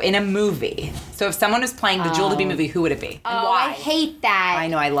played you in a movie, so if someone was playing the Jewel the Bee movie, who would it be? And why? I hate that. I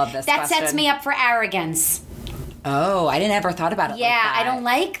know, I love this That sets question. me up for arrogance. Oh, I didn't ever thought about it. Yeah, like that. I don't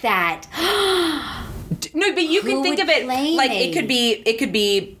like that. No, but you Who can think would of it play like me? it could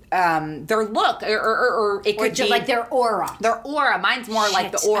be their look, or it Or could just be like their aura. their aura. Mine's more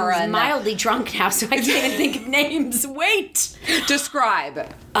like the Shit, aura. I'm and mildly drunk now, so I can't even think of names. Wait. describe.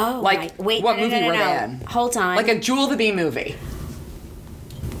 Oh, like wait. what no, movie no, were no. they in? Hold on. Like a Jewel the Bee movie.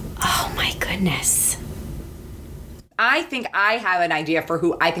 Oh my goodness. I think I have an idea for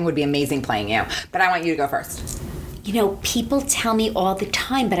who I think would be amazing playing you, but I want you to go first. You know, people tell me all the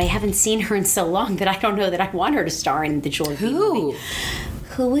time, but I haven't seen her in so long that I don't know that I want her to star in the Jewel Bee movie.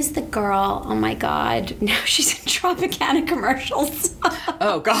 Who is the girl? Oh my God. Now she's in Tropicana commercials.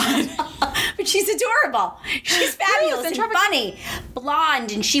 Oh God. But she's adorable. She's fabulous and funny.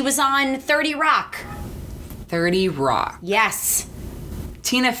 Blonde, and she was on 30 Rock. 30 Rock. Yes.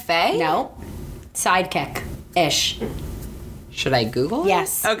 Tina Fey? No. Sidekick-ish. Should I Google it?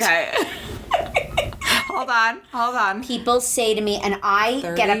 Yes. Okay. Hold on. People say to me, and I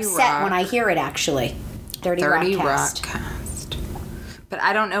 30 get upset Rock. when I hear it actually. 30 Rock cast. But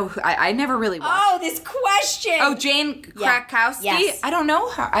I don't know who, I never really watched. Oh, this question. Oh, Jane Yeah. Krakowski? Yes. I don't know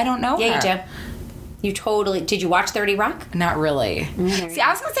her. Yeah, you do. You totally. Did you watch 30 Rock? Not really. See,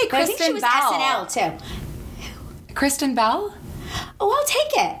 I was going to say But I think Kristen she was Bell. SNL too. Kristen Bell? Oh, I'll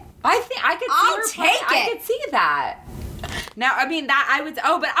take it. I think I could see I'll her take play. it. I could see that. Now, I mean, that I would.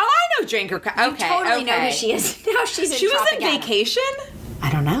 I know Jane Krakowski. Okay, You totally know okay. who she is. Now she's in She was in Tropicana. Vacation.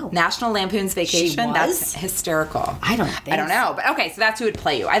 I don't know. National Lampoon's Vacation. She was? That's hysterical. I don't think I don't know, but okay. So that's who would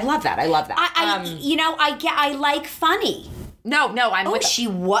play you. I love that. I like funny. No, I'm Oh, with. she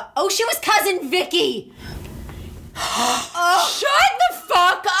what? Oh, she was cousin Vicky. Shut the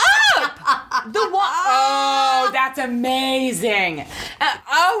fuck up! The one. Oh, that's amazing.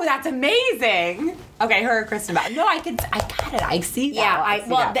 That's amazing. Okay, her, Kristen Bell. No, I got it. I see that. Yeah,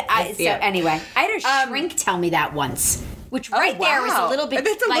 I see that. anyway, I had a shrink tell me that once. Which right there is a little bit.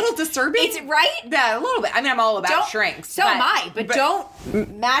 That's a little disturbing. It's right. Yeah, a little bit. I mean, I'm all about shrinks. So am I, but don't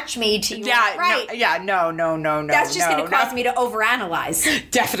match me to you. Yeah, right. No. That's just going to cause me to overanalyze.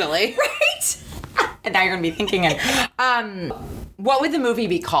 Definitely. Right. And now you're going to be thinking it. What would the movie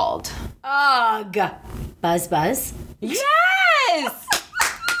be called? Ugh. Buzz Buzz. Yes!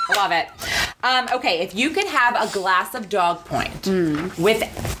 Love it. Okay, if you could have a glass of dog point with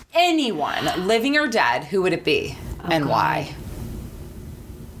anyone, living or dead, who would it be? And why?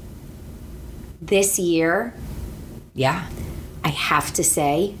 This year, Yeah. I have to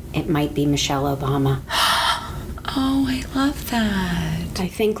say, it might be Michelle Obama. Oh, I love that. I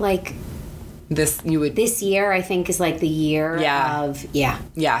think like This year, I think is like the year of Yeah,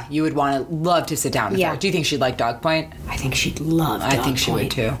 you would love to sit down with her. Do you think she'd like Dog Point? I think she'd love. I think she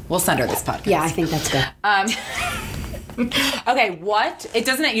would too. We'll send her this podcast. Yeah, I think that's good. Okay,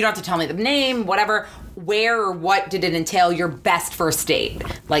 you don't have to tell me the name, whatever. Where or what did it entail your best first date?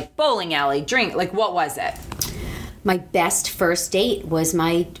 Like bowling alley, drink, like what was it? My best first date was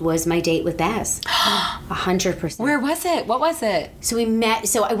my date with Baz. 100%. Where was it? What was it? So we met.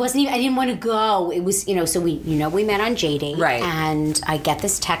 So I didn't want to go. It was, so we met on JDate. Right. And I get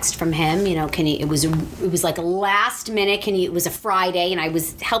this text from him, it was like a last minute, it was a Friday and I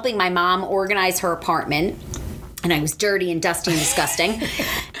was helping my mom organize her apartment. And I was dirty and dusty and disgusting.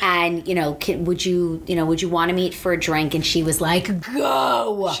 And, would you want to meet for a drink? And she was like,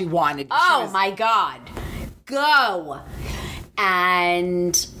 go. She wanted. My God. Go.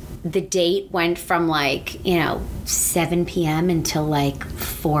 And the date went from 7 p.m. until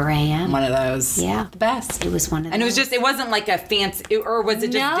 4 a.m. One of those. Yeah. The best. It was one of those. And it wasn't like a fancy, or was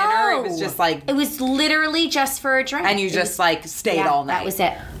it just dinner? It was just It was literally just for a drink. And you just stayed all night. That was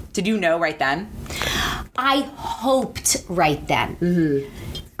it. Did you know right then? I hoped right then. Mm-hmm.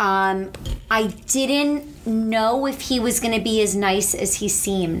 I didn't know if he was going to be as nice as he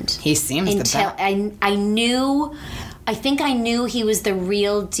seemed. He seems the best. I think I knew he was the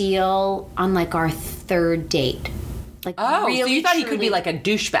real deal on our third date. So you thought he could be a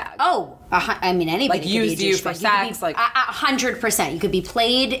douchebag? Oh, anybody could used be a you for sex, 100%. You could be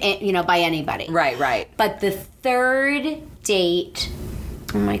played, by anybody. Right. But the third date,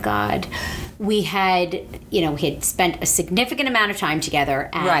 oh my God, we had spent a significant amount of time together,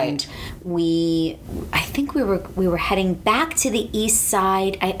 and I think we were heading back to the east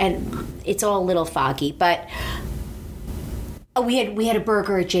side. And it's all a little foggy, but we had a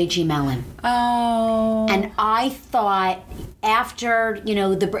burger at JG Mellon. Oh. And I thought after,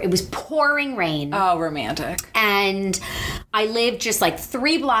 it was pouring rain. Oh, romantic. And I lived just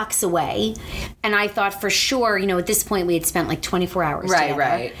 3 blocks away. And I thought for sure, at this point we had spent 24 hours together.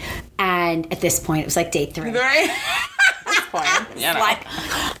 Right. And at this point it was date 3. Right. At this point.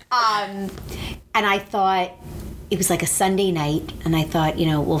 And I thought it was a Sunday night. And I thought,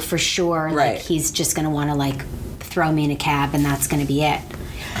 well, for sure, he's just going to want to throw me in a cab and that's going to be it.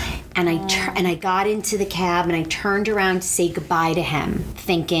 And I got into the cab and I turned around to say goodbye to him,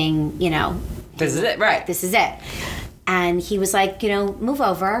 thinking, this is it, right? This is it. And he was move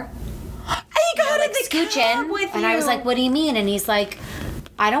over. He got in the scooch cab in with you. And I was like, what do you mean? And he's like,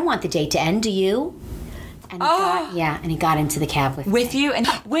 I don't want the date to end. Do you? And he got into the cab with me. you. And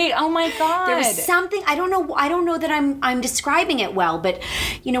wait, oh my God. There was something, I don't know that I'm describing it well, but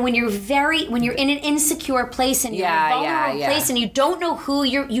when you're in an insecure place and you're in a vulnerable place and you don't know who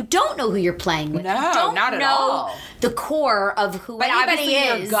you're playing with. No, you don't not at know all. The core of who but anybody obviously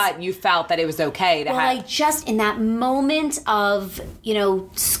is. in your gut, you felt that it was okay to have. I just, in that moment of,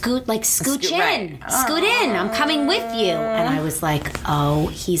 scooch in. Right. Scoot in. I'm coming with you. And I was like, oh,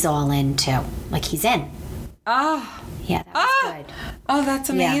 he's all in too. He's in. Oh. Yeah, that was good. Oh, that's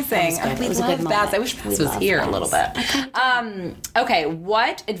amazing. Yeah, that was good. We It was a love good Baz. moment. I wish Baz was here a little bit. Okay,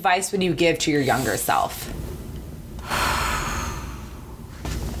 what advice would you give to your younger self?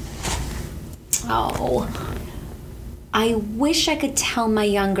 Oh. I wish I could tell my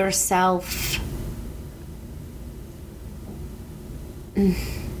younger self to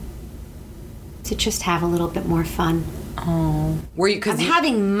just have a little bit more fun. Oh, were you? I'm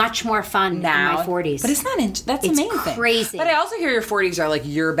having much more fun now in my 40s. But it's not. That's it's amazing. Crazy. But I also hear your 40s are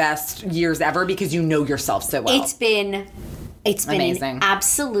your best years ever because you know yourself so well. It's been amazing. An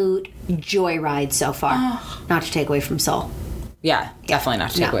absolute joyride so far. Oh. Not to take away from Soul. Yeah, definitely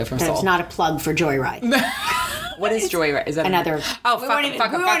not to take away from Soul. It's not a plug for Joyride. What is Joyride? Is that another? Fuck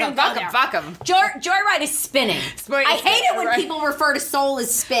him. Joyride is spinning. I hate it when people refer to Soul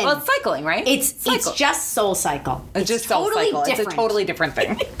as spin. Well, it's cycling, right? It's just Soul Cycle. It's just Soul Cycle. Different. It's a totally different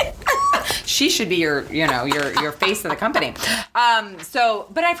thing. she should be your face of the company.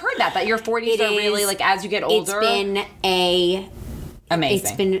 But I've heard that your 40s are really like as you get older. It's been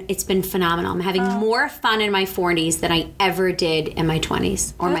amazing. It's been phenomenal. I'm having more fun in my 40s than I ever did in my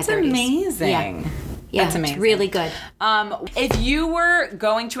 20s or my 30s. That's amazing. Yeah, That's amazing. It's really good. If you were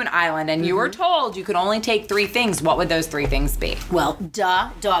going to an island and you were told you could only take 3 things, what would those 3 things be? Well,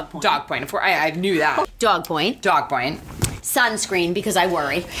 dog point. Dog point. I knew that. Dog point. Dog point. Sunscreen, because I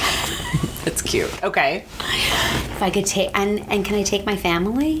worry. It's cute. Okay. If I could take, and can I take my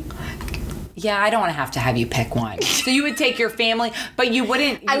family? Yeah, I don't want to have you pick one. So you would take your family, but you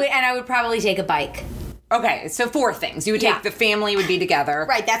wouldn't. I would probably take a bike. Okay, so 4 things. You would take the family would be together.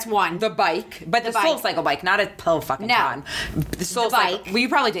 Right, that's one. The bike, but the SoulCycle bike, not a pill fucking ton. The SoulCycle bike. Well, you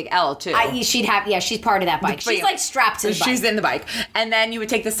probably take Elle too. She's part of that bike. She's like strapped to the bike. She's in the bike. And then you would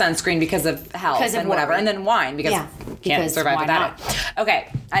take the sunscreen because of health and whatever. And then wine because you can't survive without it. Okay,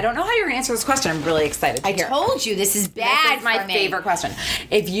 I don't know how you're going to answer this question. I'm really excited to hear. I told you, this is bad. This is my favorite question.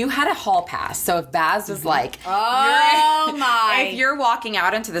 If you had a hall pass, so if Baz was like, if you're walking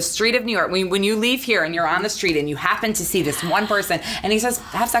out into the street of New York, when you leave here and you're on the street and you happen to see this one person and he says,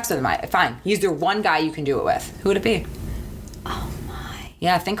 have sex with him, fine. He's the one guy you can do it with. Who would it be? Oh my.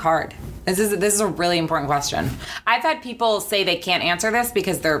 Yeah, think hard. This is a really important question. I've had people say they can't answer this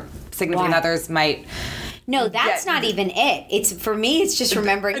because their significant others might... No, that's not even it. It's for me. It's just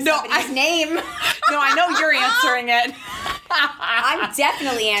remembering somebody's name. No, I know you're answering it. I'm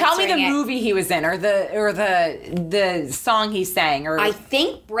definitely answering it. Tell me the movie he was in, or the song he sang, or I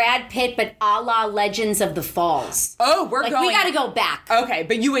think Brad Pitt, but a la Legends of the Falls. Oh, we got to go back. Okay,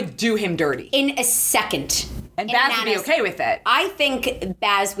 but you would do him dirty in a second. And Baz would be okay with it. I think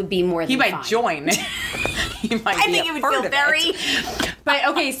Baz would be more than fine. He might join. I think it would feel very... But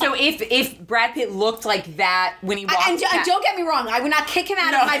okay, so if Brad Pitt looked like that when he walked... And don't get me wrong, I would not kick him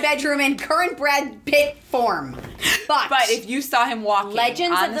out of my bedroom in current Brad Pitt form. But if you saw him walking...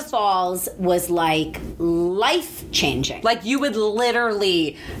 Legends of the Falls was like life-changing. Like you would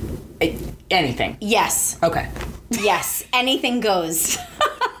literally... Anything. Yes. Okay. Yes, anything goes.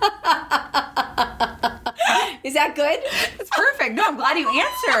 Is that good? It's perfect. No, I'm glad you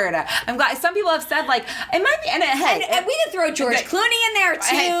answered. I'm glad. Some people have said like it might be. And we can throw George Clooney in there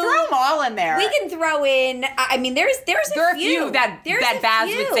too. Hey, throw them all in there. We can throw in. I mean, there are a few that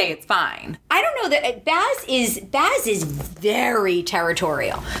Baz would say it's fine. I don't know that Baz is very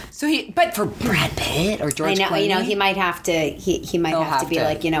territorial. So but for Brad Pitt or George Clooney, he might have to. He might have to be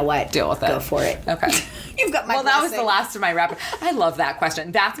like, you know what, deal with it. Go for it. Okay. You've got my blessing. That was the last of my rapid. I love that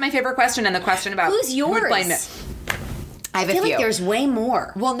question. That's my favorite question, and the question about who's yours. I feel like there's way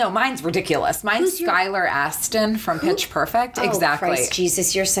more. Well, no, mine's ridiculous. Mine's Skylar Astin from Pitch Perfect. Oh, exactly. Christ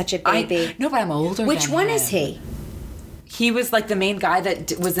Jesus, you're such a baby. No, but I'm older. Which one is he? He was like the main guy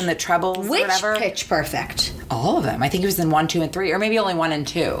that was in the Trebles. Which or whatever. Pitch Perfect? All of them. I think he was in 1, 2, and 3, or maybe only 1 and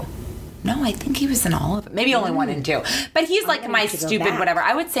 2. No, I think he was in all of it. Maybe only 1 and 2. But he's like my stupid whatever.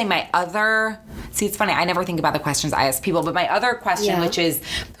 I would say my other... See, it's funny. I never think about the questions I ask people. But my other question, which is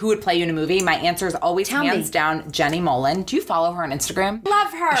who would play you in a movie, my answer is always hands down Jenny Mullen. Do you follow her on Instagram?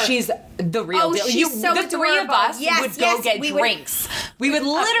 Love her. She's the real deal. She's so the three of us would go get drinks. We would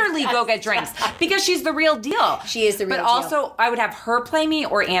literally go get drinks because she's the real deal. She is the real deal. But also, I would have her play me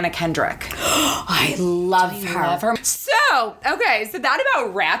or Anna Kendrick. I love her. So, okay, so that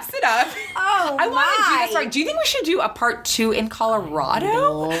about wraps it up. Oh, I want to do this right. Do you think we should do a part 2 in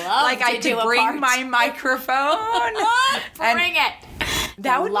Colorado? Like I could bring my microphone. Bring it.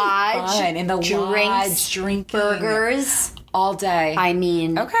 That would be fun. In the lodge, drinking. Burgers. All day. I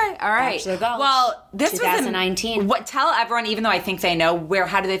mean. Okay, all right. Well, this 2019. Tell everyone, even though I think they know,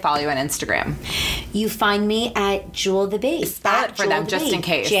 how do they follow you on Instagram? You find me at Jewel the Bee. Spell it for them, just in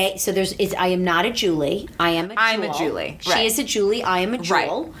case. I am not a Julie. I am a Jewel. I'm a Julie. Right. She is a Julie. I am a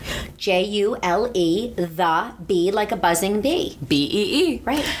Jewel. Right. Jule, the bee, like a buzzing bee. Bee.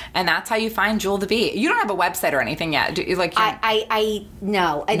 Right. And that's how you find Jewel the Bee. You don't have a website or anything yet. Do you,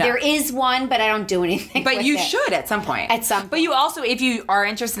 no. There is one, but I don't do anything. But you should at some point. But you also, if you are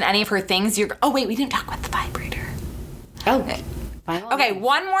interested in any of her things, oh wait, we didn't talk about the vibrator. Oh. Okay,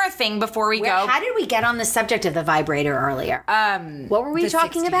 one more thing before we go. How did we get on the subject of the vibrator earlier? What were we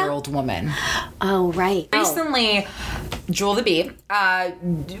talking about? The 60-year-old woman. Oh, right. Recently, Jewel the Bee,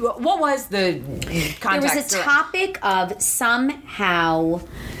 what was the context? There was a topic of somehow...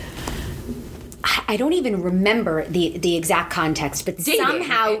 I don't even remember the exact context, but dating.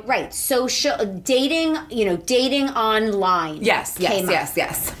 Somehow, right? Social dating, dating online. Yes. I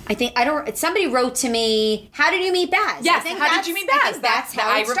think somebody wrote to me, "How did you meet Baz?" Yes. How did you meet Baz? That's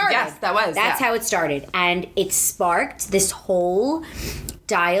how it started. Yes, that was. That's how it started, and it sparked this whole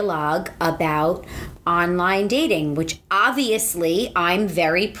dialogue about online dating, which obviously I'm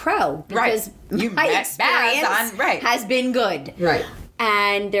very pro because You my met experience Baz on- has been good. Right.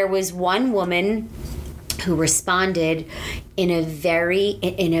 And there was one woman who responded in a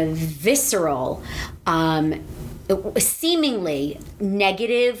visceral, seemingly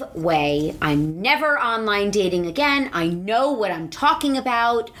negative way. I'm never online dating again. I know what I'm talking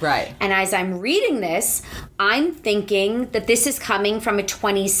about. Right. And as I'm reading this, I'm thinking that this is coming from a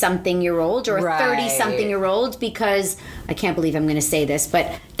 20-something-year-old or a Right. 30-something-year-old because I can't believe I'm going to say this,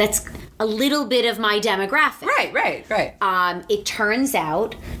 but that's a little bit of my demographic. Right. It turns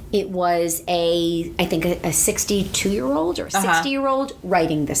out it was I think a 62-year-old or a 60-year-old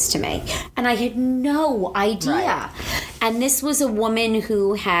writing this to me. And I had no idea. Right. And this was a woman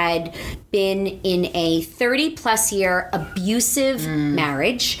who had been in a 30-plus year abusive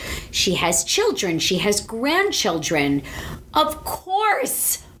marriage. She has children. She has grandchildren. Of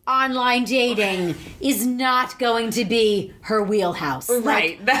course, online dating is not going to be her wheelhouse.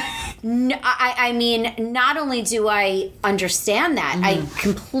 Right. I mean, not only do I understand that, I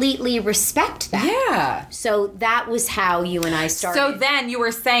completely respect that. Yeah. So that was how you and I started. So then you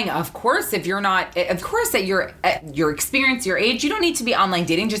were saying, of course, at your experience, your age, you don't need to be online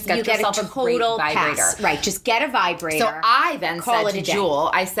dating. Just get you get yourself a total great vibrator. pass. Right, just get a vibrator. So I then Call said it to a day.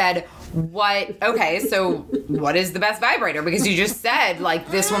 Jewel, I said, so what is the best vibrator? Because you just said, like,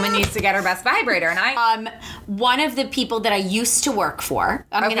 this woman needs to get her best vibrator. And one of the people that I used to work for,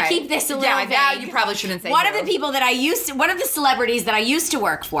 I'm going to keep this a little vague. Now you probably shouldn't say one who. of the people that one of the celebrities that I used to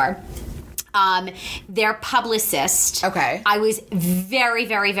work for, their publicist, I was very,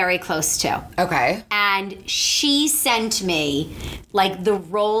 very, very close to. Okay. And she sent me, like, the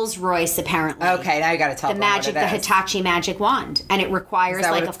Rolls Royce, apparently. Okay, now you got to tell the Hitachi magic wand. And it requires,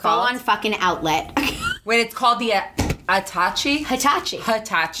 like, a full-on fucking outlet. Wait, it's called the Hitachi?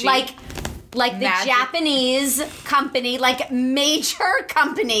 Hitachi. Like the Magic. Japanese company, like major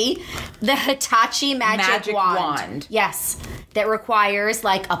company, the Hitachi magic wand. Yes. That requires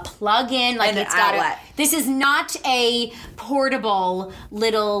like a plug-in, like an it's got outlet. This is not a portable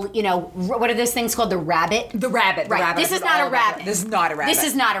little, what are those things called? The rabbit? The rabbit. Right. The rabbit. This is not a rabbit. This is not a rabbit. This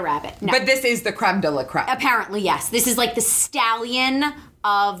is not a rabbit. No. But this is the creme de la creme. Apparently, yes. This is like the stallion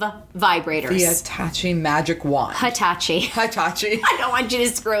of vibrators. The Hitachi magic wand. Hitachi. I don't want you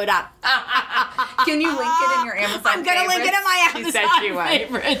to screw it up. Can you link it in your Amazon I'm going to link it in my Amazon She said she would.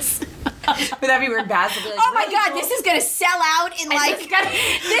 favorites. Would that be weird? Baz would be like, oh my really God, cool? this is going to sell out in like...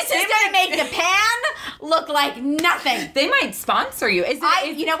 This is going to make the pan look like nothing. They might sponsor you.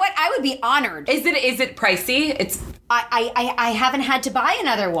 You know what? I would be honored. Is it pricey? It's... I haven't had to buy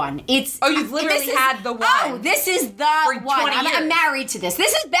another one. It's... Oh, you've literally had the one. Oh, this is the for one. 20 years. I'm married to this.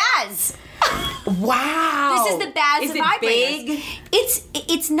 This is Baz. Wow. This is the Baz Is of it vibrators. big?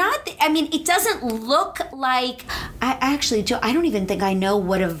 It's not. It doesn't look like. I actually, I don't even think I know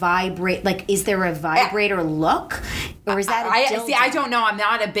what a vibrate. Like, is there a vibrator look, or is that a dildo? I don't know. I'm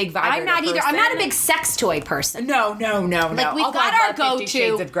not a big vibrator. I'm not either. person. I'm not a big sex toy person. No. Like, we've Although got I our love 50 go-to.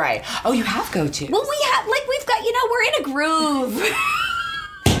 Shades of Grey. Oh, you have go-to. Well, we've got. We're in a groove.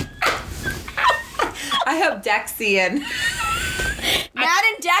 I hope Dexy and Matt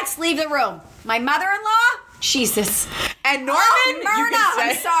and Dex leave the room. My mother-in-law, Jesus. And Norman, Oh, Myrna, you can say.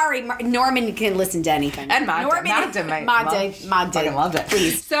 I'm sorry. Norman can listen to anything. And Magda. Magda fucking loved it.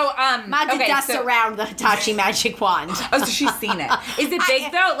 Please. So, Magda dusts around the Hitachi magic wand. Oh, so she's seen it. Is it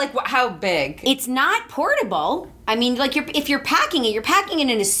big though? Like, how big? It's not portable. I mean, like, if you're packing it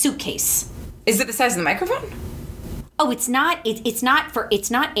in a suitcase. Is it the size of the microphone? Oh, it's not. It's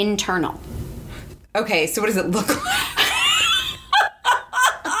not internal. Okay, so what does it look like?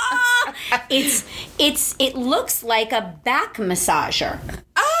 It looks like a back massager.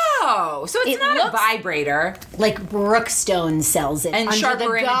 Oh, so it's not a vibrator. Like Brookstone sells it And under Sharper the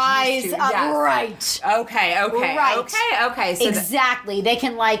Image guise used of, to, yes. right. Okay. Right. Okay. So exactly. They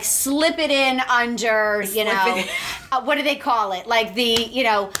can like slip it in under, what do they call it? Like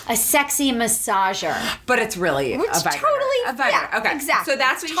a sexy massager. But it's really It's a vibrator. totally A vibrator. yeah, Okay. exactly. So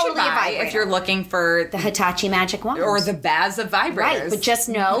that's what It's you totally should a buy vibrator. if you're looking for The Hitachi magic wand. or the Baz of vibrators. Right, but just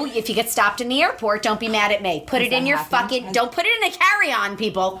know if you get stopped in the airport, don't be mad at me. Put it in your fucking. Don't put it in a carry-on,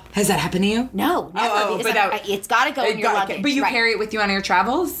 people. Has that happened to you? No, never. Oh, because but it's got to go in your luggage. But you right. carry it with you on your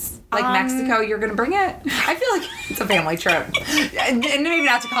travels? Like Mexico, you're going to bring it? I feel like it's a family trip. And maybe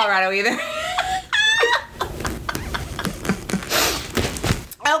not to Colorado either.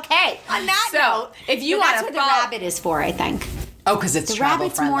 Okay. On that note, if you that's want what the rabbit is for, I think. Oh, because it's The travel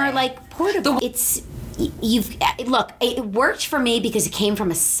rabbit's friendly. more like portable. It's look, it worked for me because it came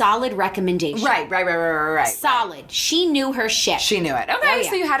from a solid recommendation. Right. Solid. She knew her shit. She knew it. Okay,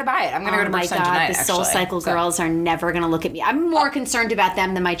 so you had to buy it. I'm going to go to Bridgestone tonight, Oh my God, the Soul Cycle girls are never going to look at me. I'm more concerned about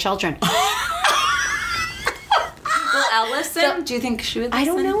them than my children. Will Elle listen? Do you think she would listen? I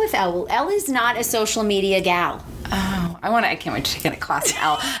don't know if Elle will. Elle is not a social media gal. Oh, I can't wait to take a class with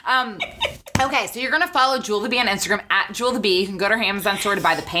Elle. Okay, so you're going to follow Jewel the Bee on Instagram, @Jewel the Bee. You can go to her Amazon store to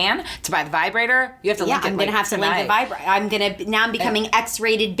buy the pan, to buy the vibrator. You have to link it. I'm going to have to link the vibrator. I'm becoming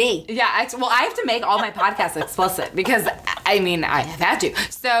X-rated B. Yeah, well, I have to make all my podcasts explicit because, I have had to.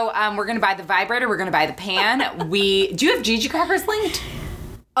 So we're going to buy the vibrator. We're going to buy the pan. Do you have Gigi crackers linked?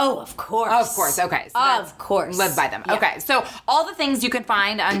 Oh, of course. Of course. Okay. So of course. Live by them. Yeah. Okay. So all the things you can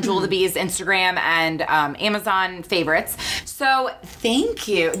find on Jewel the Bee's Instagram and Amazon favorites. So thank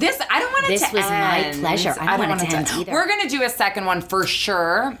you. I don't want it to end. This was my pleasure. I don't want it to end either. We're going to do a second one for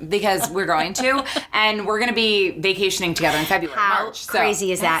sure because we're going to. And we're going to be vacationing together in February, March. How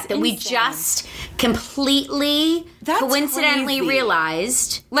crazy is that? That we just completely coincidentally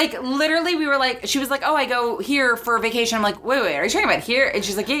realized. Like, literally, we were like, she was like, oh, I go here for vacation. I'm like, wait, are you talking about here? And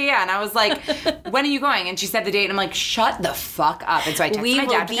she's like, yeah. And I was like, when are you going? And she said the date. And I'm like, shut the fuck up. And so I texted my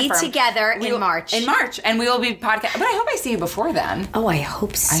dad to confirm. We will be together in March. In March. And we will be podcast. But I hope I see you before then. Oh, I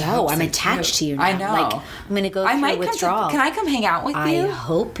hope so. I'm attached to you now. I know. Like, I'm going to go through withdrawal. Can I come hang out with you? I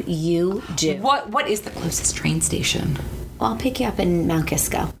hope you do. What is the closest train station? Well, I'll pick you up in Mount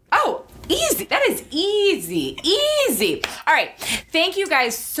Kisco. Oh, easy. That is easy. Easy. All right. Thank you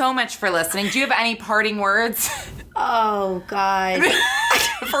guys so much for listening. Do you have any parting words? Oh, God.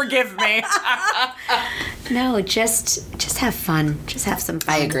 Forgive me. No, just have fun. Just have some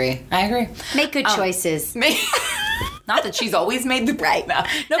fun. I agree. Make good choices. Not that she's always made the right. No,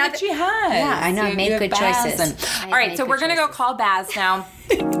 but she has. Yeah, I know. I made good choices. All right, so we're going to go call Baz now.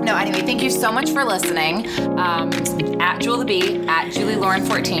 No, anyway, thank you so much for listening. @Jewel the Bee,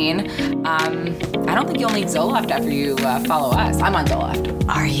 @JulieLauren14. I don't think you'll need Zoloft after you follow us. I'm on Zoloft.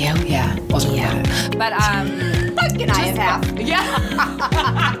 Are you? Yeah. But, can I have half? Yeah.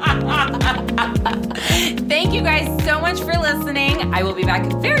 Thank you guys so much for listening. I will be back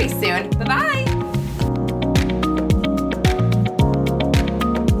very soon. Bye-bye.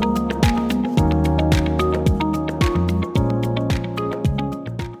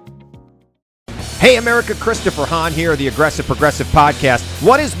 Hey America, Christopher Hahn here, the Aggressive Progressive Podcast.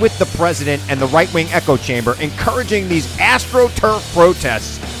 What is with the president and the right-wing echo chamber encouraging these AstroTurf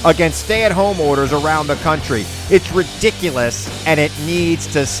protests against stay-at-home orders around the country? It's ridiculous and it needs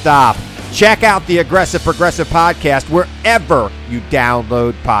to stop. Check out the Aggressive Progressive Podcast wherever you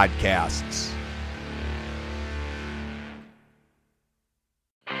download podcasts.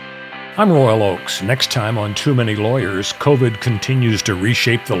 I'm Royal Oakes. Next time on Too Many Lawyers, COVID continues to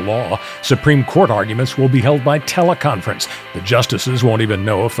reshape the law. Supreme Court arguments will be held by teleconference. The justices won't even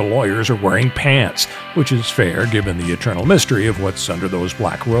know if the lawyers are wearing pants, which is fair given the eternal mystery of what's under those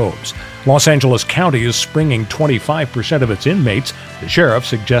black robes. Los Angeles County is springing 25% of its inmates. The sheriff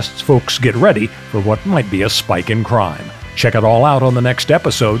suggests folks get ready for what might be a spike in crime. Check it all out on the next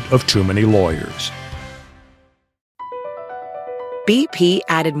episode of Too Many Lawyers. BP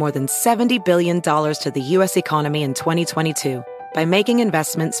added more than $70 billion to the U.S. economy in 2022 by making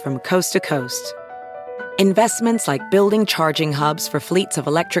investments from coast to coast. Investments like building charging hubs for fleets of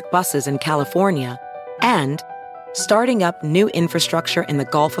electric buses in California and starting up new infrastructure in the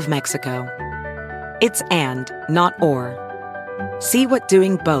Gulf of Mexico. It's and, not or. See what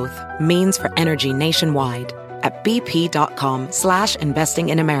doing both means for energy nationwide at bp.com/investing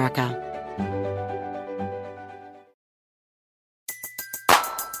in America.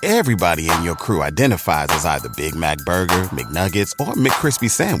 Everybody in your crew identifies as either Big Mac Burger, McNuggets, or McCrispy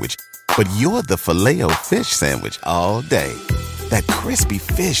Sandwich. But you're the Filet-O-Fish Sandwich all day. That crispy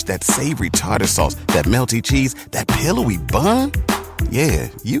fish, that savory tartar sauce, that melty cheese, that pillowy bun. Yeah,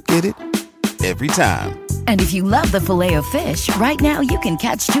 you get it. Every time. And if you love the Filet-O-Fish, right now you can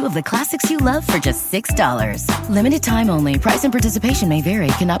catch two of the classics you love for just $6. Limited time only. Price and participation may vary.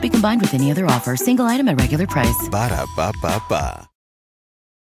 Cannot be combined with any other offer. Single item at regular price. Ba-da-ba-ba-ba.